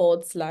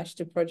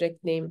 the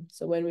project name.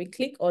 So when we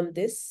click on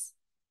this,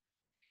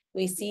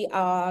 we see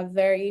our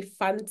very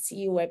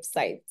fancy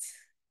website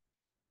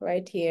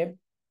right here.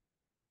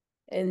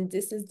 And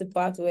this is the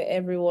part where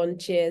everyone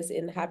cheers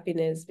in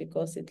happiness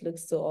because it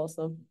looks so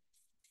awesome.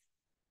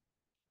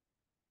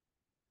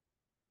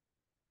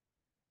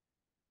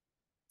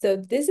 So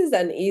this is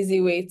an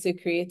easy way to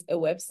create a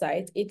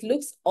website. It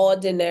looks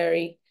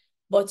ordinary,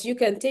 but you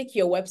can take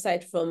your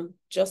website from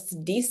just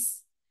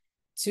this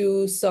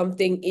to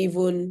something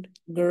even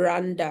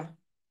grander,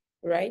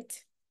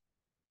 right?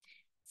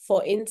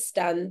 For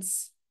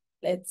instance,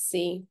 let's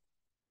see,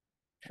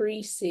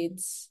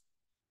 precedes.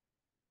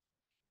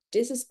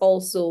 This is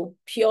also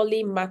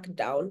purely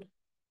Markdown,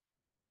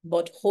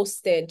 but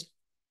hosted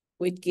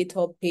with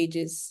GitHub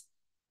pages.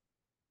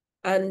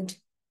 And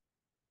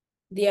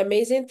the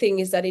amazing thing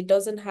is that it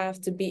doesn't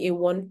have to be a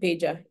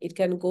one-pager. It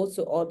can go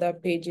to other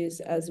pages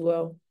as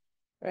well,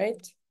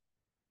 right?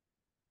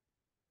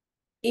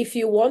 If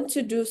you want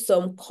to do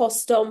some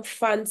custom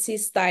fancy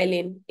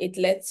styling, it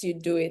lets you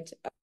do it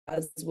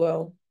as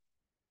well.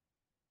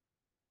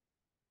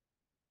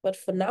 But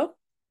for now,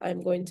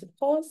 I'm going to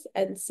pause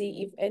and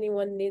see if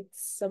anyone needs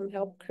some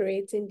help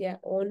creating their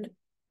own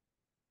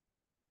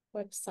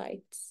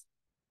websites.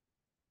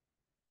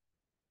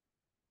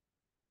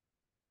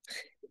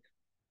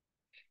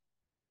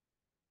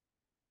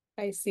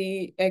 I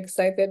see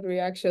excited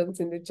reactions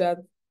in the chat.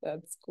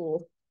 That's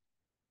cool.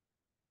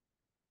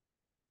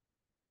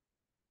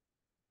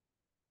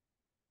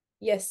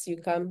 Yes,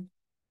 you can.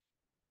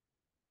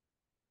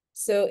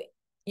 So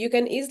you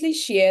can easily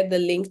share the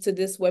link to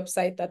this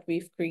website that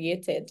we've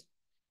created.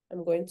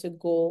 I'm going to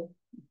go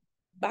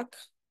back.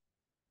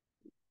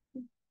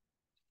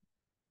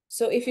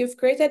 So if you've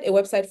created a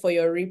website for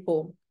your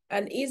repo,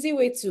 an easy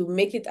way to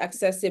make it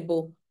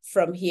accessible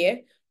from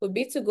here would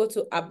be to go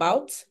to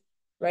About,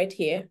 right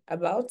here,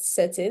 About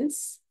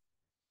Settings.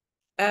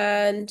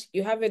 And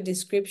you have a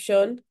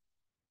description.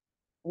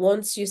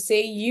 Once you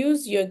say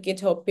use your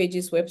GitHub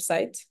Pages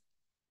website,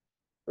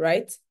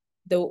 right?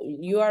 The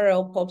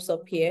URL pops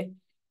up here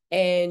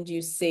and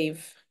you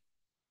save.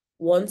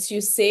 Once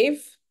you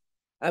save,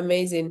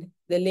 amazing.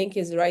 The link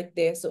is right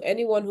there. So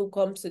anyone who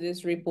comes to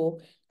this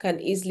repo can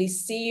easily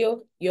see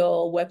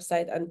your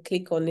website and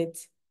click on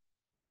it.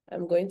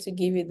 I'm going to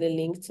give you the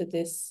link to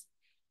this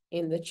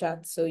in the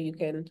chat so you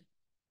can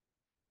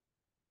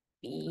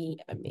be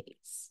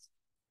amazed.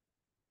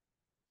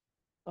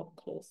 Up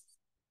close.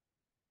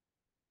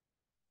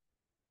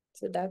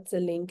 So that's a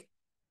link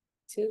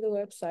to the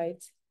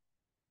website.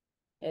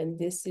 And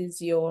this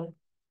is your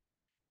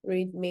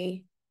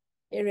README.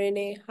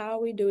 Irene, how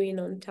are we doing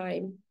on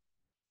time?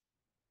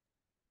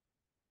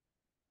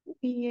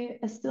 We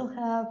still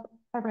have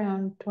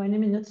around 20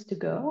 minutes to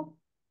go.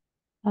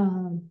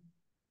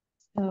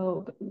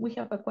 So we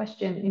have a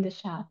question in the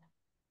chat.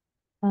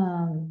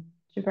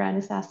 Gibran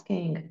is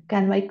asking,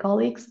 can my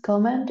colleagues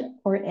comment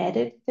or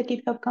edit the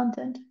GitHub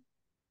content?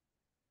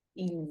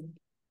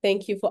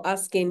 Thank you for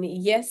asking.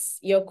 Yes,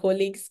 your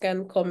colleagues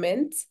can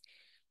comment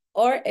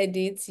or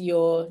edit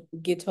your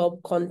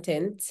GitHub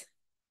content,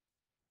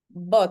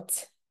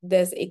 but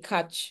there's a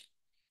catch.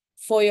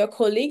 For your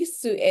colleagues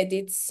to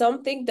edit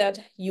something that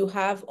you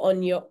have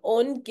on your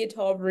own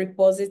GitHub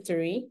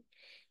repository,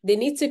 they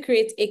need to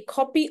create a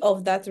copy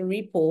of that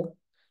repo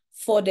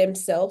for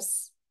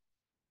themselves.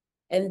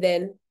 And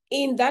then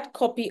in that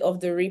copy of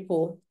the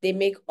repo, they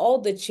make all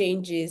the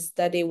changes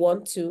that they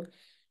want to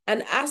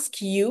and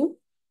ask you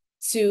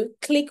to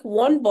click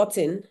one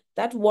button.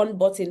 That one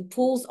button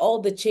pulls all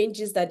the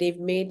changes that they've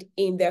made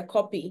in their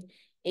copy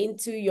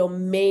into your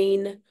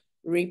main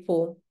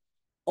repo.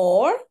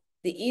 Or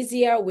the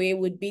easier way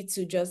would be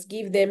to just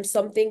give them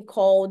something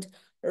called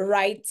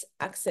write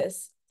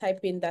access.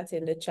 Type in that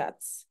in the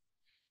chats.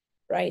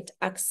 Write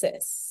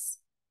access.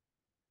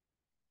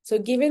 So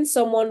giving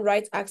someone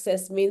write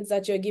access means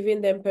that you're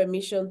giving them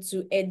permission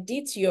to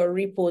edit your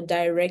repo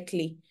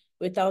directly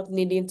without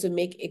needing to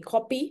make a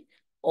copy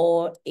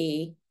or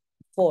a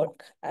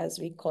fork, as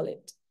we call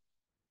it.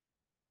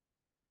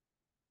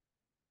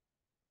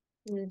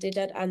 Did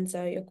that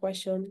answer your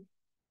question?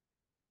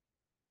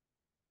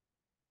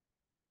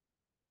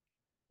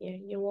 Yeah,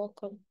 you're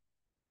welcome.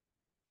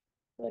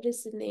 What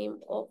is the name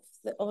of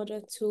the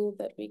other tool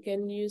that we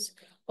can use?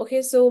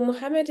 Okay, so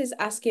Mohammed is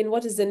asking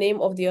what is the name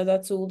of the other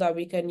tool that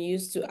we can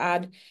use to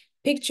add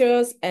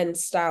pictures and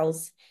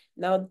styles.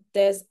 Now,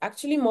 there's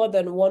actually more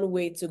than one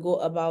way to go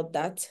about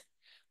that.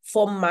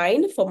 For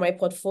mine, for my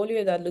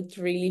portfolio that looked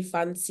really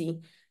fancy,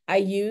 I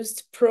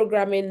used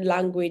programming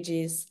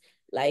languages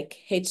like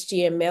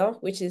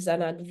HTML, which is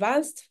an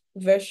advanced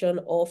version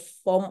of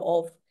form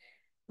of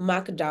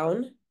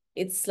Markdown.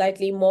 It's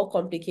slightly more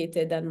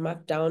complicated than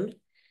Markdown.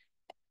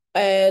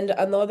 And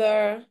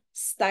another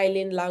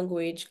styling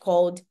language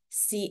called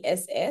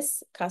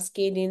CSS,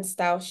 Cascading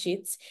Style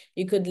Sheets.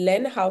 You could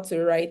learn how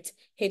to write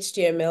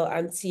HTML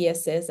and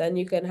CSS, and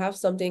you can have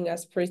something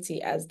as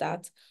pretty as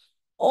that.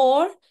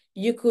 Or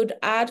you could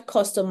add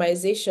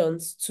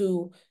customizations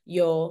to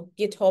your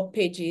GitHub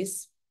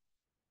pages.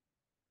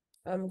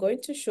 I'm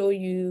going to show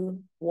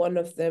you one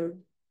of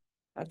them,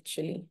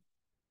 actually.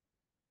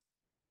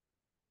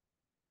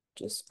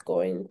 Just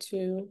going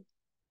to...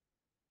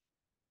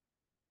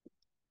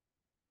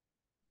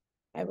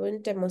 I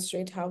won't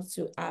demonstrate how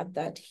to add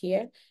that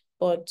here,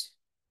 but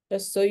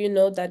just so you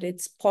know that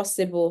it's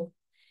possible,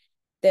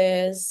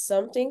 there's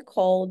something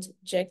called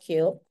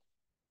Jekyll.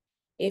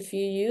 If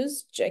you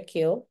use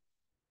Jekyll,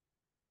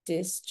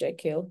 this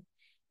Jekyll,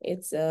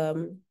 it's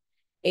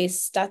a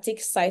static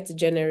site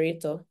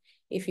generator.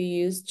 If you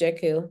use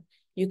Jekyll,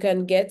 you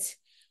can get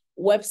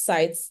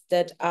websites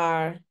that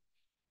are,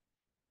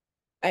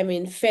 I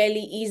mean,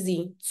 fairly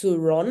easy to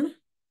run,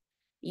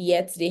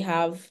 yet they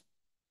have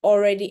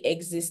already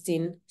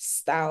existing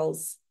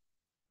styles,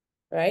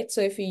 right? So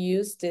if you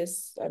use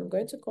this, I'm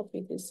going to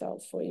copy this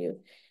out for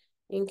you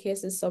in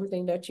case it's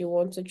something that you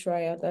want to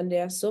try out. And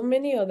there are so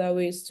many other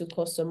ways to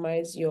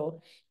customize your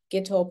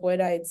GitHub,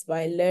 whether it's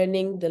by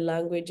learning the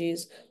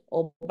languages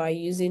or by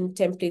using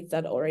templates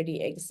that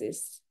already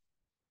exist.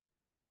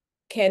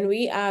 Can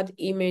we add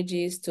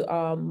images to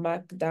our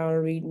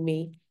Markdown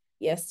README?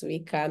 Yes, we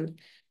can.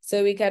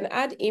 So we can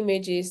add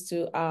images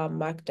to our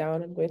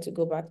Markdown. I'm going to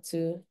go back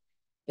to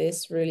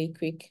this really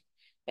quick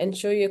and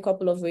show you a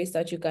couple of ways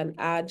that you can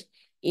add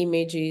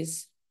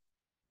images.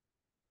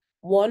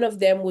 One of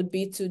them would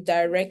be to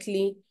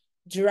directly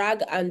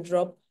drag and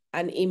drop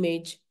an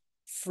image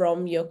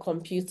from your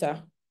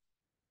computer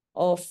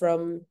or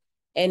from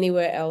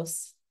anywhere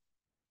else.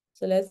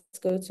 So let's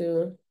go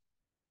to,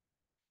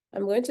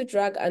 I'm going to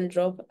drag and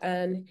drop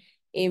an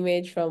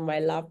image from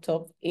my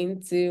laptop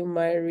into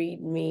my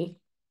README.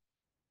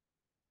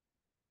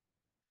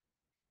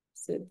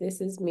 So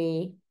this is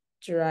me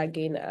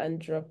dragging and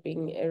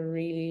dropping a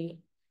really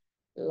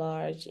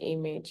large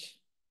image.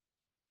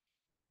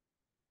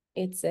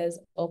 It says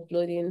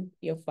uploading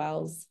your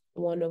files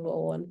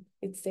 1/1.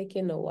 It's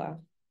taking a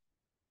while.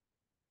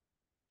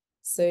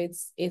 So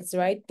it's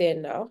right there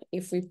now.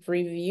 If we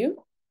preview,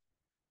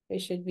 we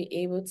should be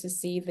able to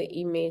see the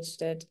image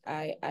that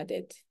I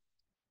added.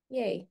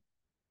 Yay.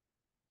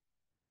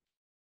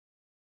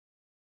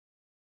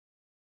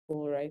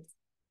 All right.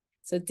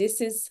 So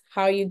this is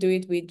how you do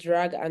it with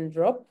drag and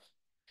drop.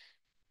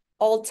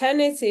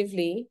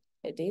 Alternatively,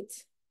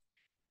 edit,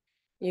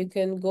 you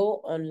can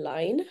go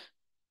online.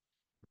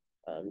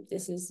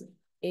 This is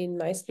a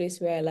nice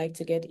place where I like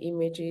to get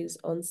images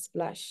on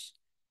Splash.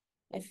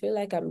 I feel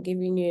like I'm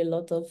giving you a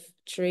lot of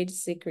trade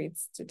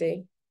secrets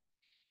today.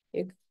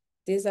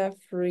 These are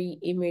free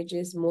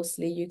images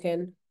mostly. You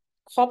can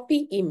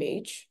copy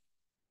image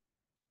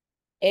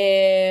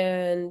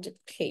and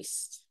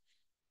paste.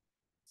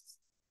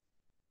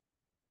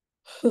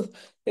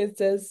 It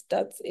says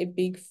that's a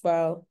big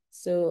file.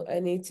 So I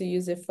need to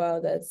use a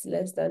file that's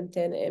less than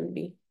 10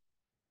 MB.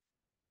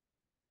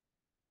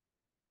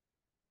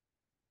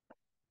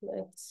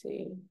 Let's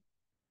see.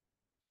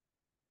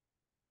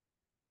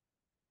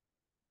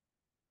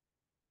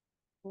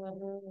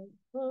 Going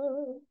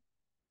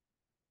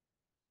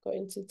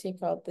to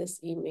take out this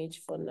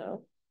image for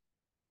now.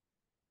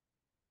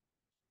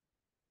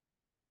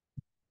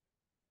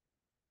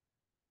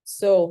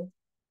 So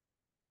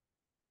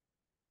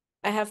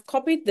I have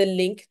copied the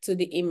link to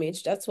the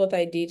image. That's what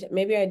I did.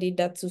 Maybe I did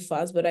that too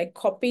fast, but I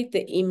copied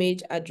the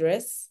image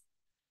address.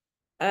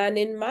 And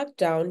in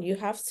Markdown, you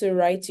have to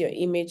write your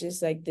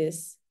images like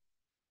this.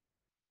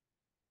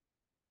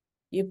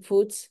 You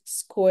put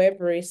square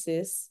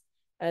braces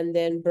and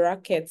then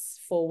brackets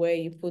for where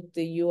you put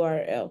the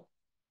URL.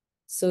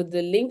 So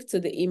the link to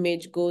the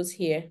image goes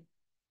here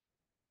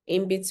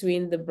in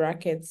between the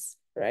brackets,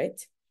 right?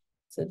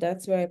 So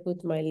that's where I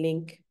put my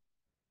link.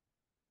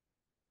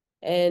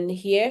 And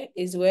here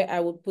is where I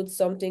would put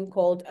something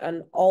called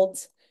an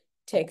alt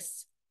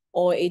text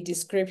or a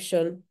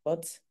description.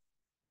 But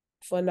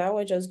for now,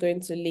 we're just going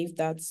to leave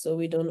that so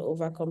we don't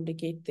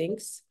overcomplicate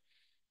things.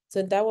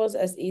 So that was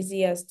as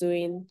easy as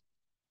doing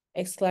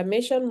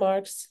exclamation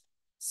marks,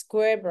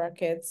 square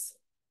brackets,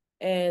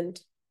 and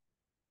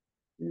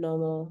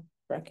normal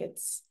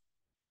brackets.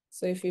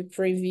 So if you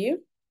preview,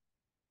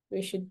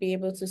 we should be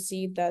able to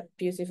see that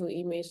beautiful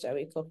image that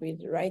we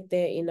copied right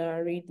there in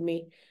our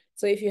README.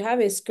 So if you have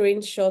a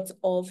screenshot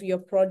of your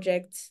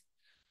project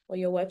or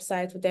your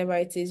website, whatever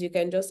it is, you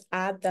can just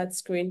add that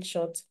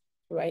screenshot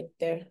right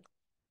there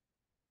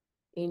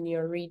in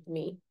your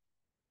README.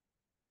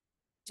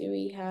 Do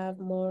we have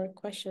more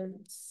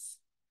questions?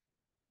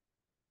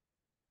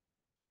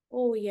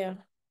 Oh yeah,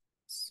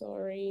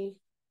 sorry.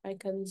 I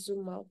can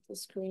zoom out the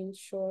screen,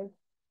 sure.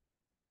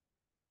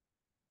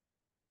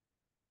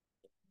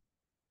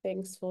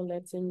 Thanks for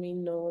letting me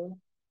know.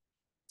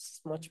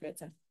 It's much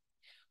better.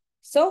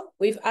 So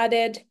we've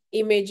added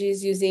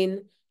images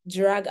using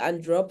drag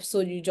and drop.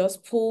 So you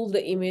just pull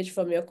the image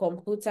from your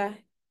computer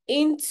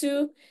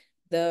into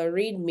the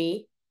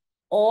README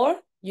or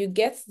you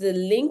get the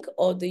link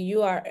or the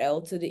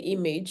URL to the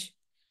image,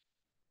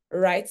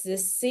 write the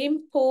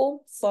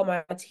simple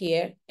format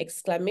here,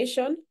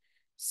 exclamation,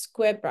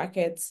 square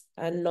brackets,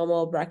 and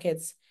normal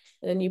brackets.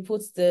 And then you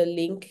put the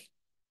link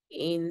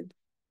in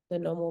the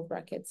normal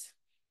brackets.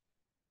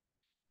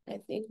 I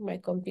think my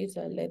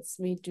computer lets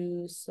me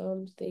do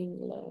something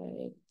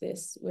like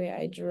this, where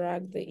I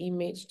drag the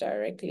image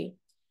directly.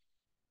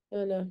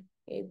 Oh no,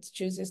 it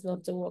chooses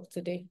not to work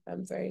today.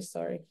 I'm very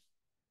sorry.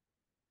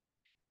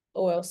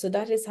 Oh well, so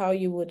that is how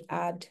you would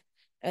add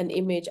an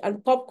image.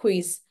 And pop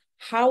quiz,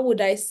 how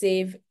would I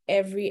save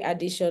every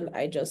addition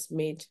I just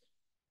made?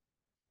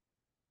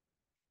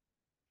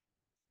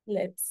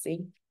 Let's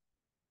see.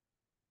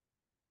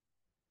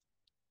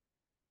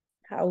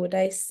 How would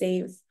I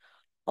save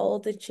all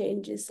the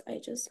changes I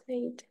just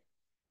made?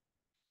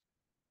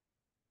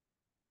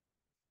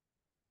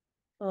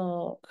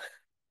 Oh,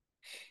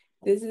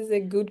 this is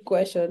a good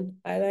question.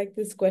 I like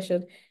this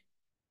question.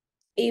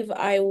 If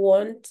I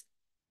want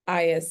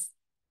IS,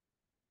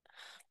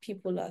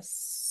 people are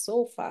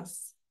so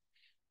fast.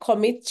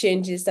 Commit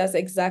changes, that's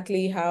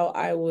exactly how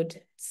I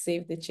would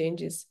save the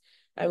changes.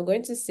 I'm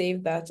going to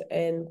save that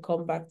and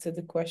come back to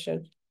the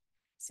question.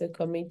 So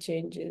commit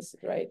changes,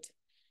 right?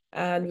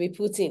 And we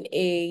put in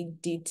a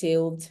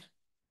detailed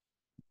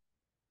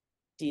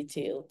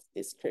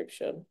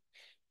description.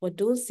 But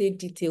don't say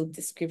detailed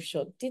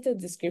description.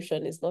 Detailed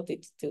description is not a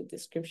detailed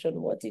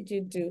description. What did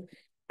you do?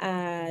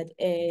 Add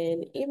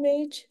an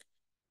image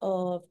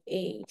of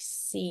a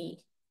C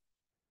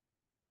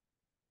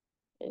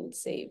and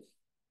save.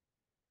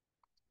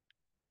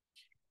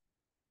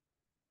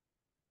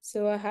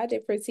 So I had a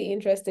pretty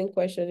interesting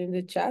question in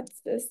the chat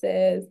that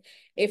says,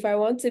 if I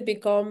want to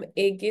become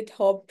a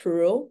GitHub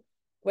pro,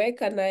 where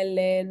can I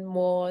learn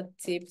more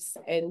tips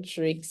and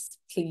tricks,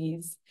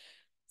 please?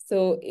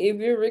 So if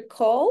you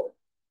recall,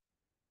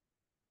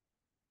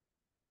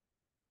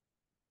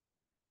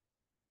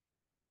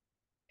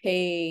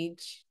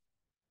 page,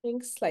 I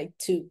think slide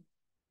 2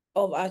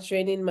 of our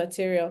training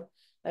material.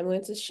 I'm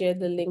going to share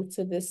the link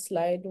to this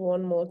slide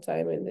one more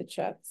time in the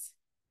chat.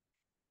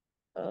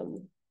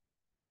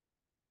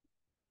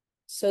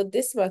 So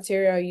this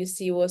material you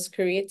see was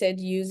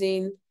created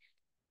using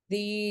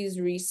these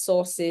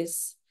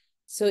resources.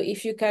 So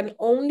if you can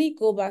only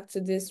go back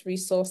to these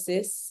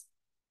resources,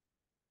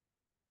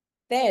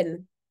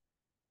 then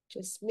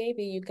just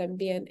maybe you can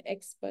be an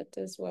expert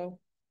as well.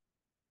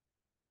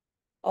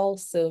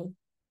 Also,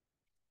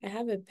 I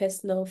have a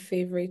personal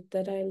favorite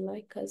that I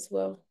like as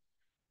well.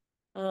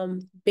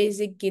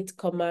 Basic Git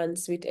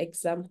commands with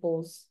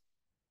examples.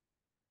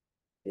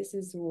 This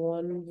is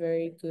one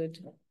very good.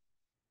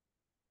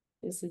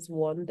 This is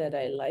one that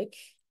I like.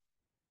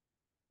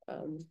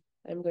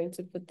 I'm going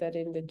to put that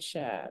in the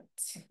chat.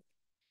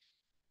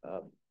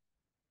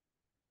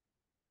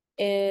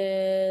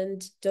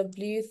 And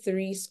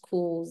W3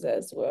 schools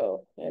as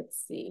well.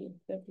 Let's see,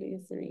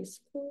 W3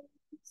 schools.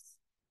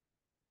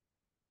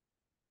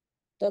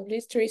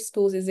 W3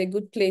 schools is a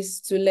good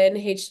place to learn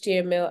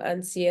HTML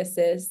and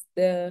CSS.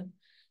 The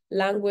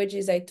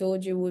languages I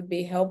told you would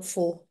be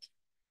helpful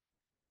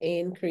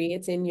in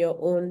creating your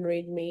own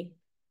README.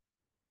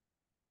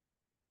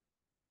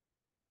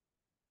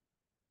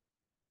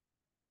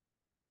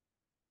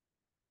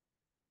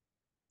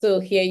 So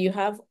here you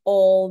have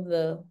all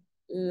the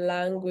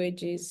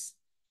languages.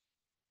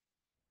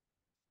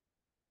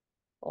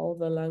 All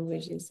the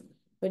languages.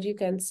 But you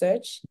can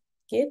search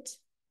Git.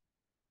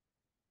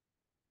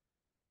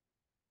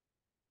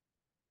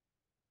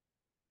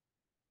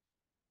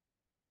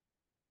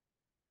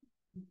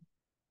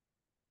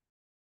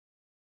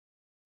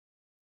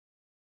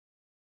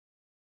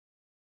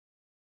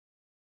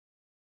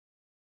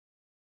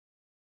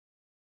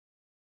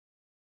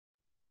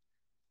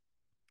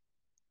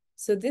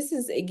 So this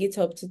is a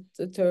GitHub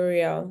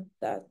tutorial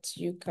that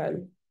you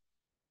can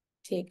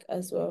take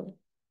as well.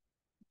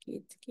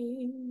 Git.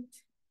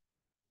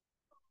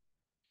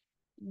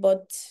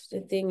 But the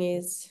thing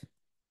is,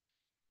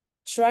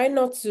 try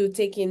not to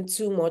take in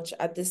too much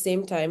at the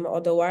same time,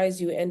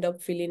 otherwise you end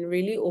up feeling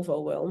really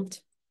overwhelmed.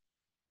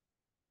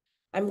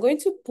 I'm going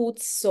to put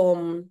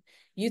some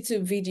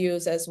YouTube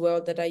videos as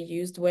well that I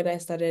used when I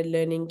started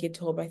learning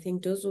GitHub. I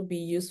think those will be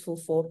useful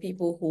for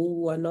people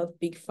who are not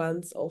big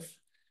fans of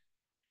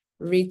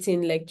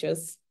written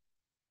lectures.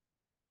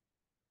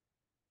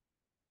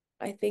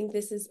 I think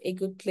this is a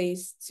good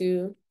place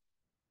to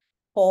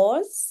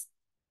pause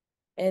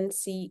and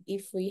see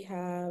if we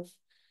have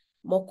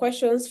more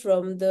questions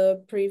from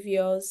the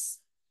previous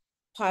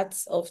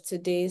parts of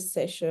today's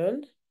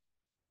session,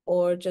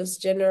 or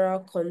just general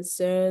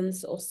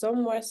concerns, or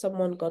somewhere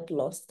someone got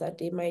lost that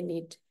they might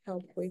need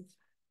help with.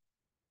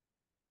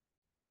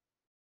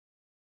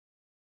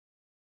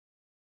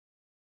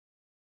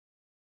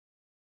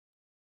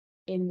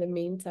 In the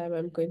meantime,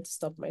 I'm going to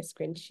stop my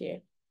screen share.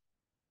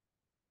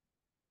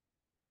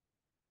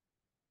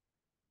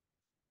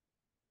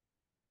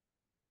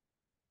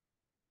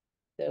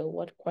 So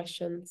what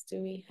questions do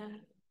we have?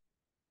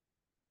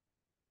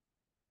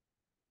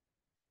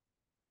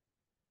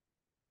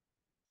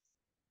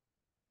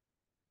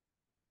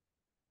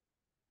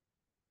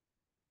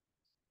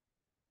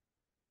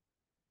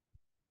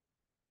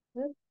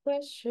 What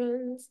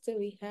questions do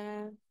we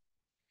have?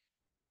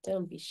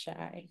 Don't be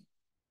shy.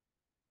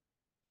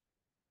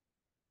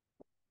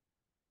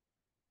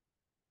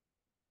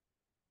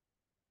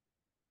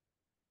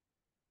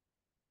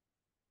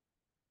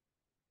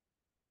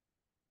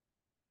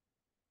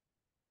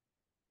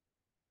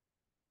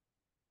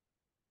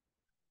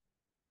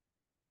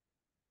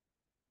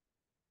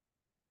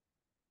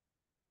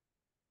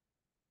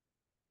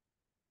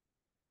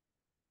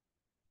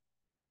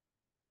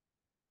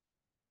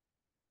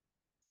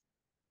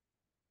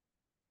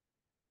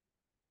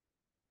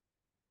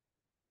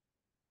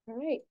 All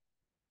right. I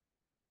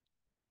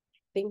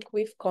think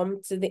we've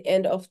come to the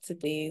end of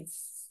today's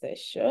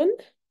session.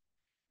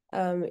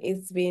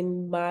 It's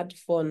been mad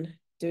fun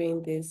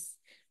doing this,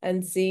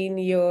 and seeing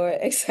your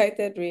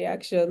excited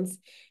reactions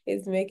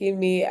is making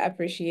me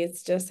appreciate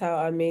just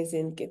how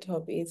amazing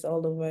GitHub is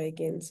all over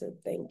again. So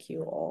thank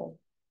you all.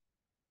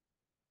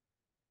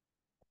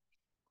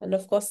 And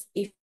of course,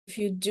 if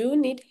you do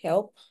need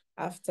help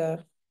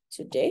after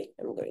today,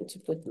 I'm going to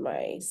put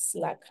my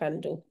Slack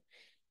handle.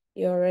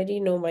 You already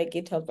know my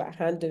GitHub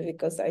handle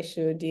because I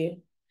showed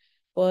you.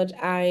 But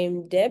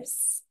I'm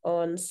Debs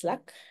on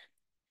Slack.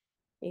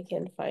 You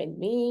can find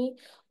me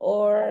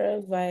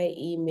or via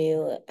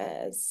email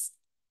as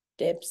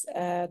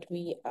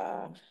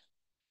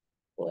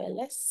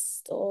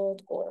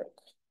debs@weareols.org.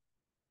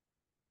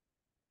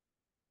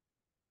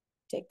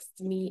 Text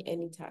me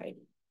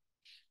anytime.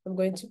 I'm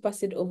going to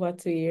pass it over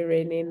to you,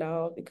 Renee,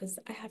 now because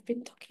I have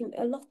been talking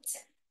a lot.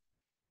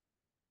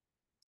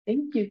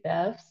 Thank you,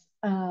 Devs.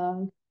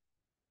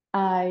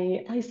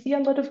 I see a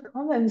lot of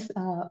comments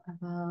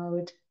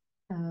about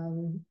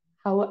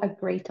how a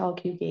great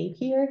talk you gave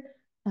here.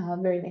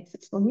 Very nice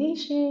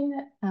explanation.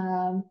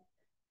 And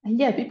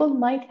yeah, people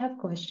might have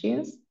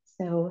questions.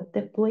 So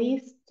the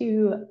place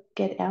to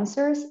get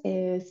answers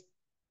is,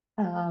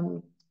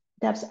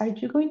 Debs, are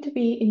you going to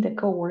be in the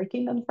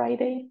co-working on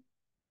Friday?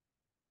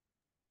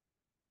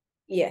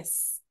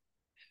 Yes.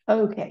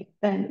 Okay,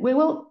 then we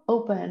will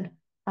open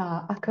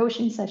a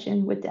coaching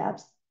session with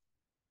Debs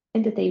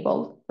in the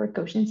table for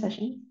coaching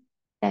session,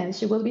 and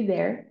she will be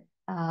there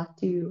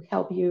to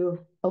help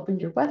you open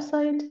your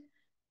website,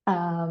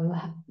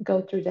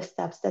 go through the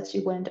steps that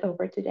she went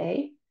over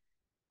today.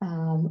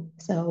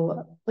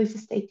 So please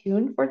stay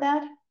tuned for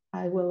that.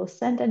 I will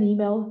send an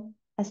email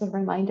as a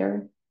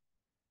reminder.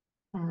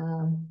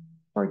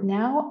 For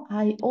now,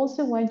 I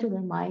also want to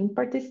remind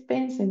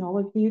participants and all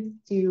of you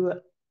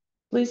to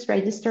please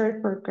register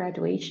for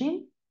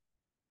graduation.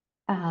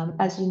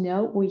 As you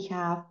know, we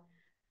have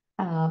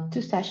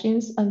 2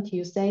 sessions on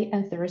Tuesday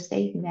and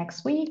Thursday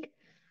next week.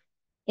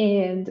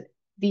 And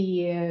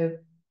the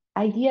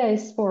idea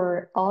is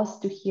for us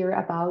to hear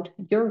about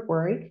your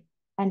work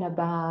and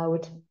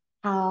about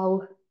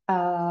how,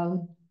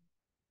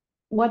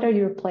 what are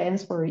your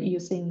plans for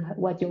using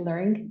what you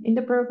learned in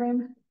the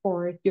program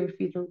for your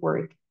future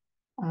work.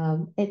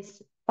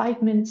 It's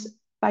 5 minutes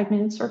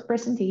for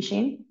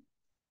presentation,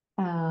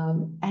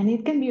 and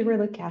it can be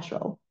really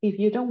casual. If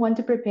you don't want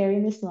to prepare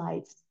any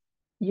slides,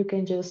 you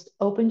can just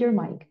open your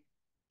mic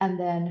and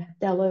then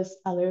tell us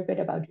a little bit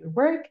about your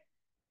work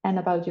and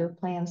about your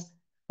plans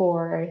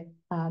for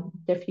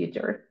the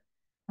future.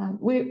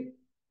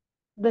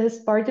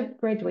 This part of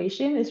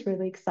graduation is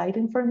really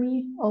exciting for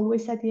me,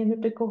 always at the end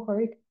of the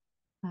cohort.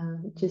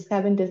 Just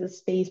having this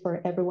space for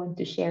everyone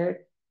to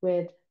share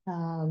with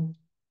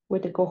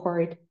the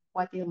cohort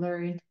what they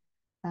learned,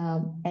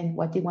 and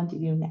what they want to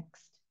do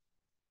next.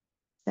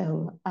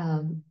 So,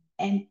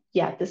 and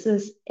yeah, this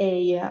is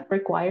a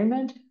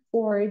requirement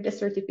for the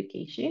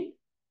certification,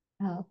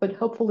 but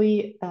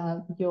hopefully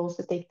you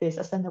also take this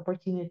as an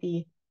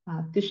opportunity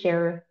to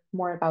share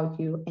more about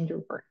you and your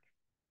work.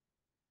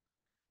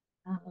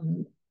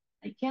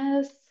 I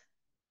guess,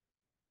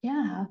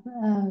 yeah,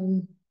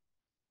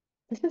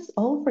 this is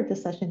all for the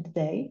session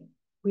today.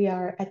 We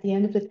are at the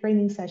end of the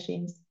training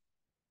sessions,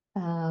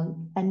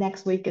 and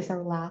next week is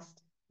our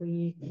last.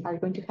 We are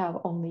going to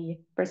have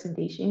only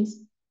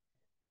presentations.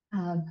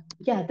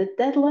 Yeah, the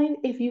deadline,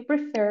 if you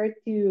prefer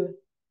to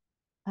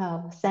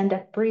send a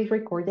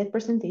pre-recorded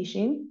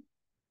presentation,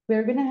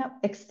 we're gonna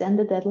extend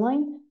the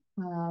deadline.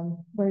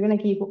 We're gonna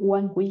give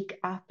 1 week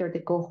after the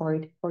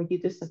cohort for you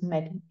to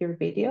submit your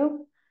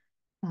video.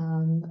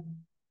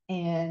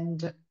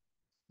 And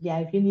yeah,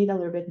 if you need a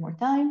little bit more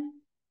time,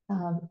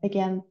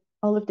 again,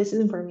 all of this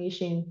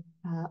information,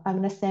 I'm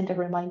gonna send a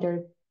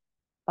reminder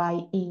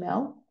by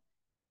email.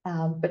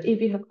 But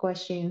if you have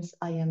questions,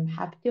 I am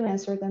happy to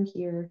answer them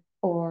here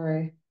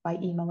or by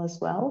email as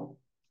well.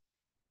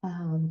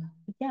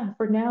 Yeah,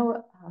 for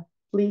now,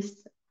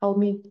 please help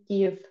me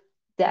give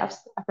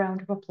Devs a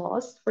round of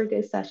applause for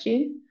this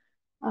session.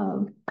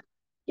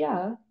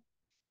 Yeah,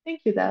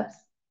 thank you, Devs.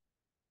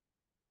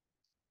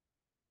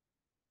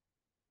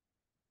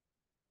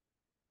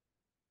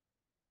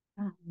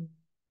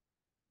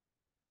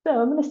 So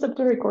I'm gonna stop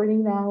the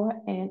recording now,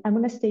 and I'm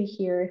gonna stay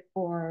here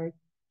for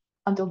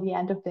until the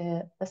end of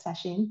the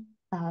session,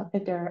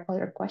 if there are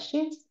other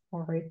questions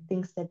or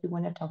things that you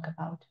want to talk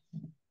about.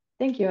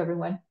 Thank you,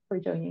 everyone, for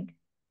joining.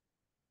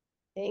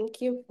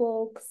 Thank you,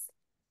 folks.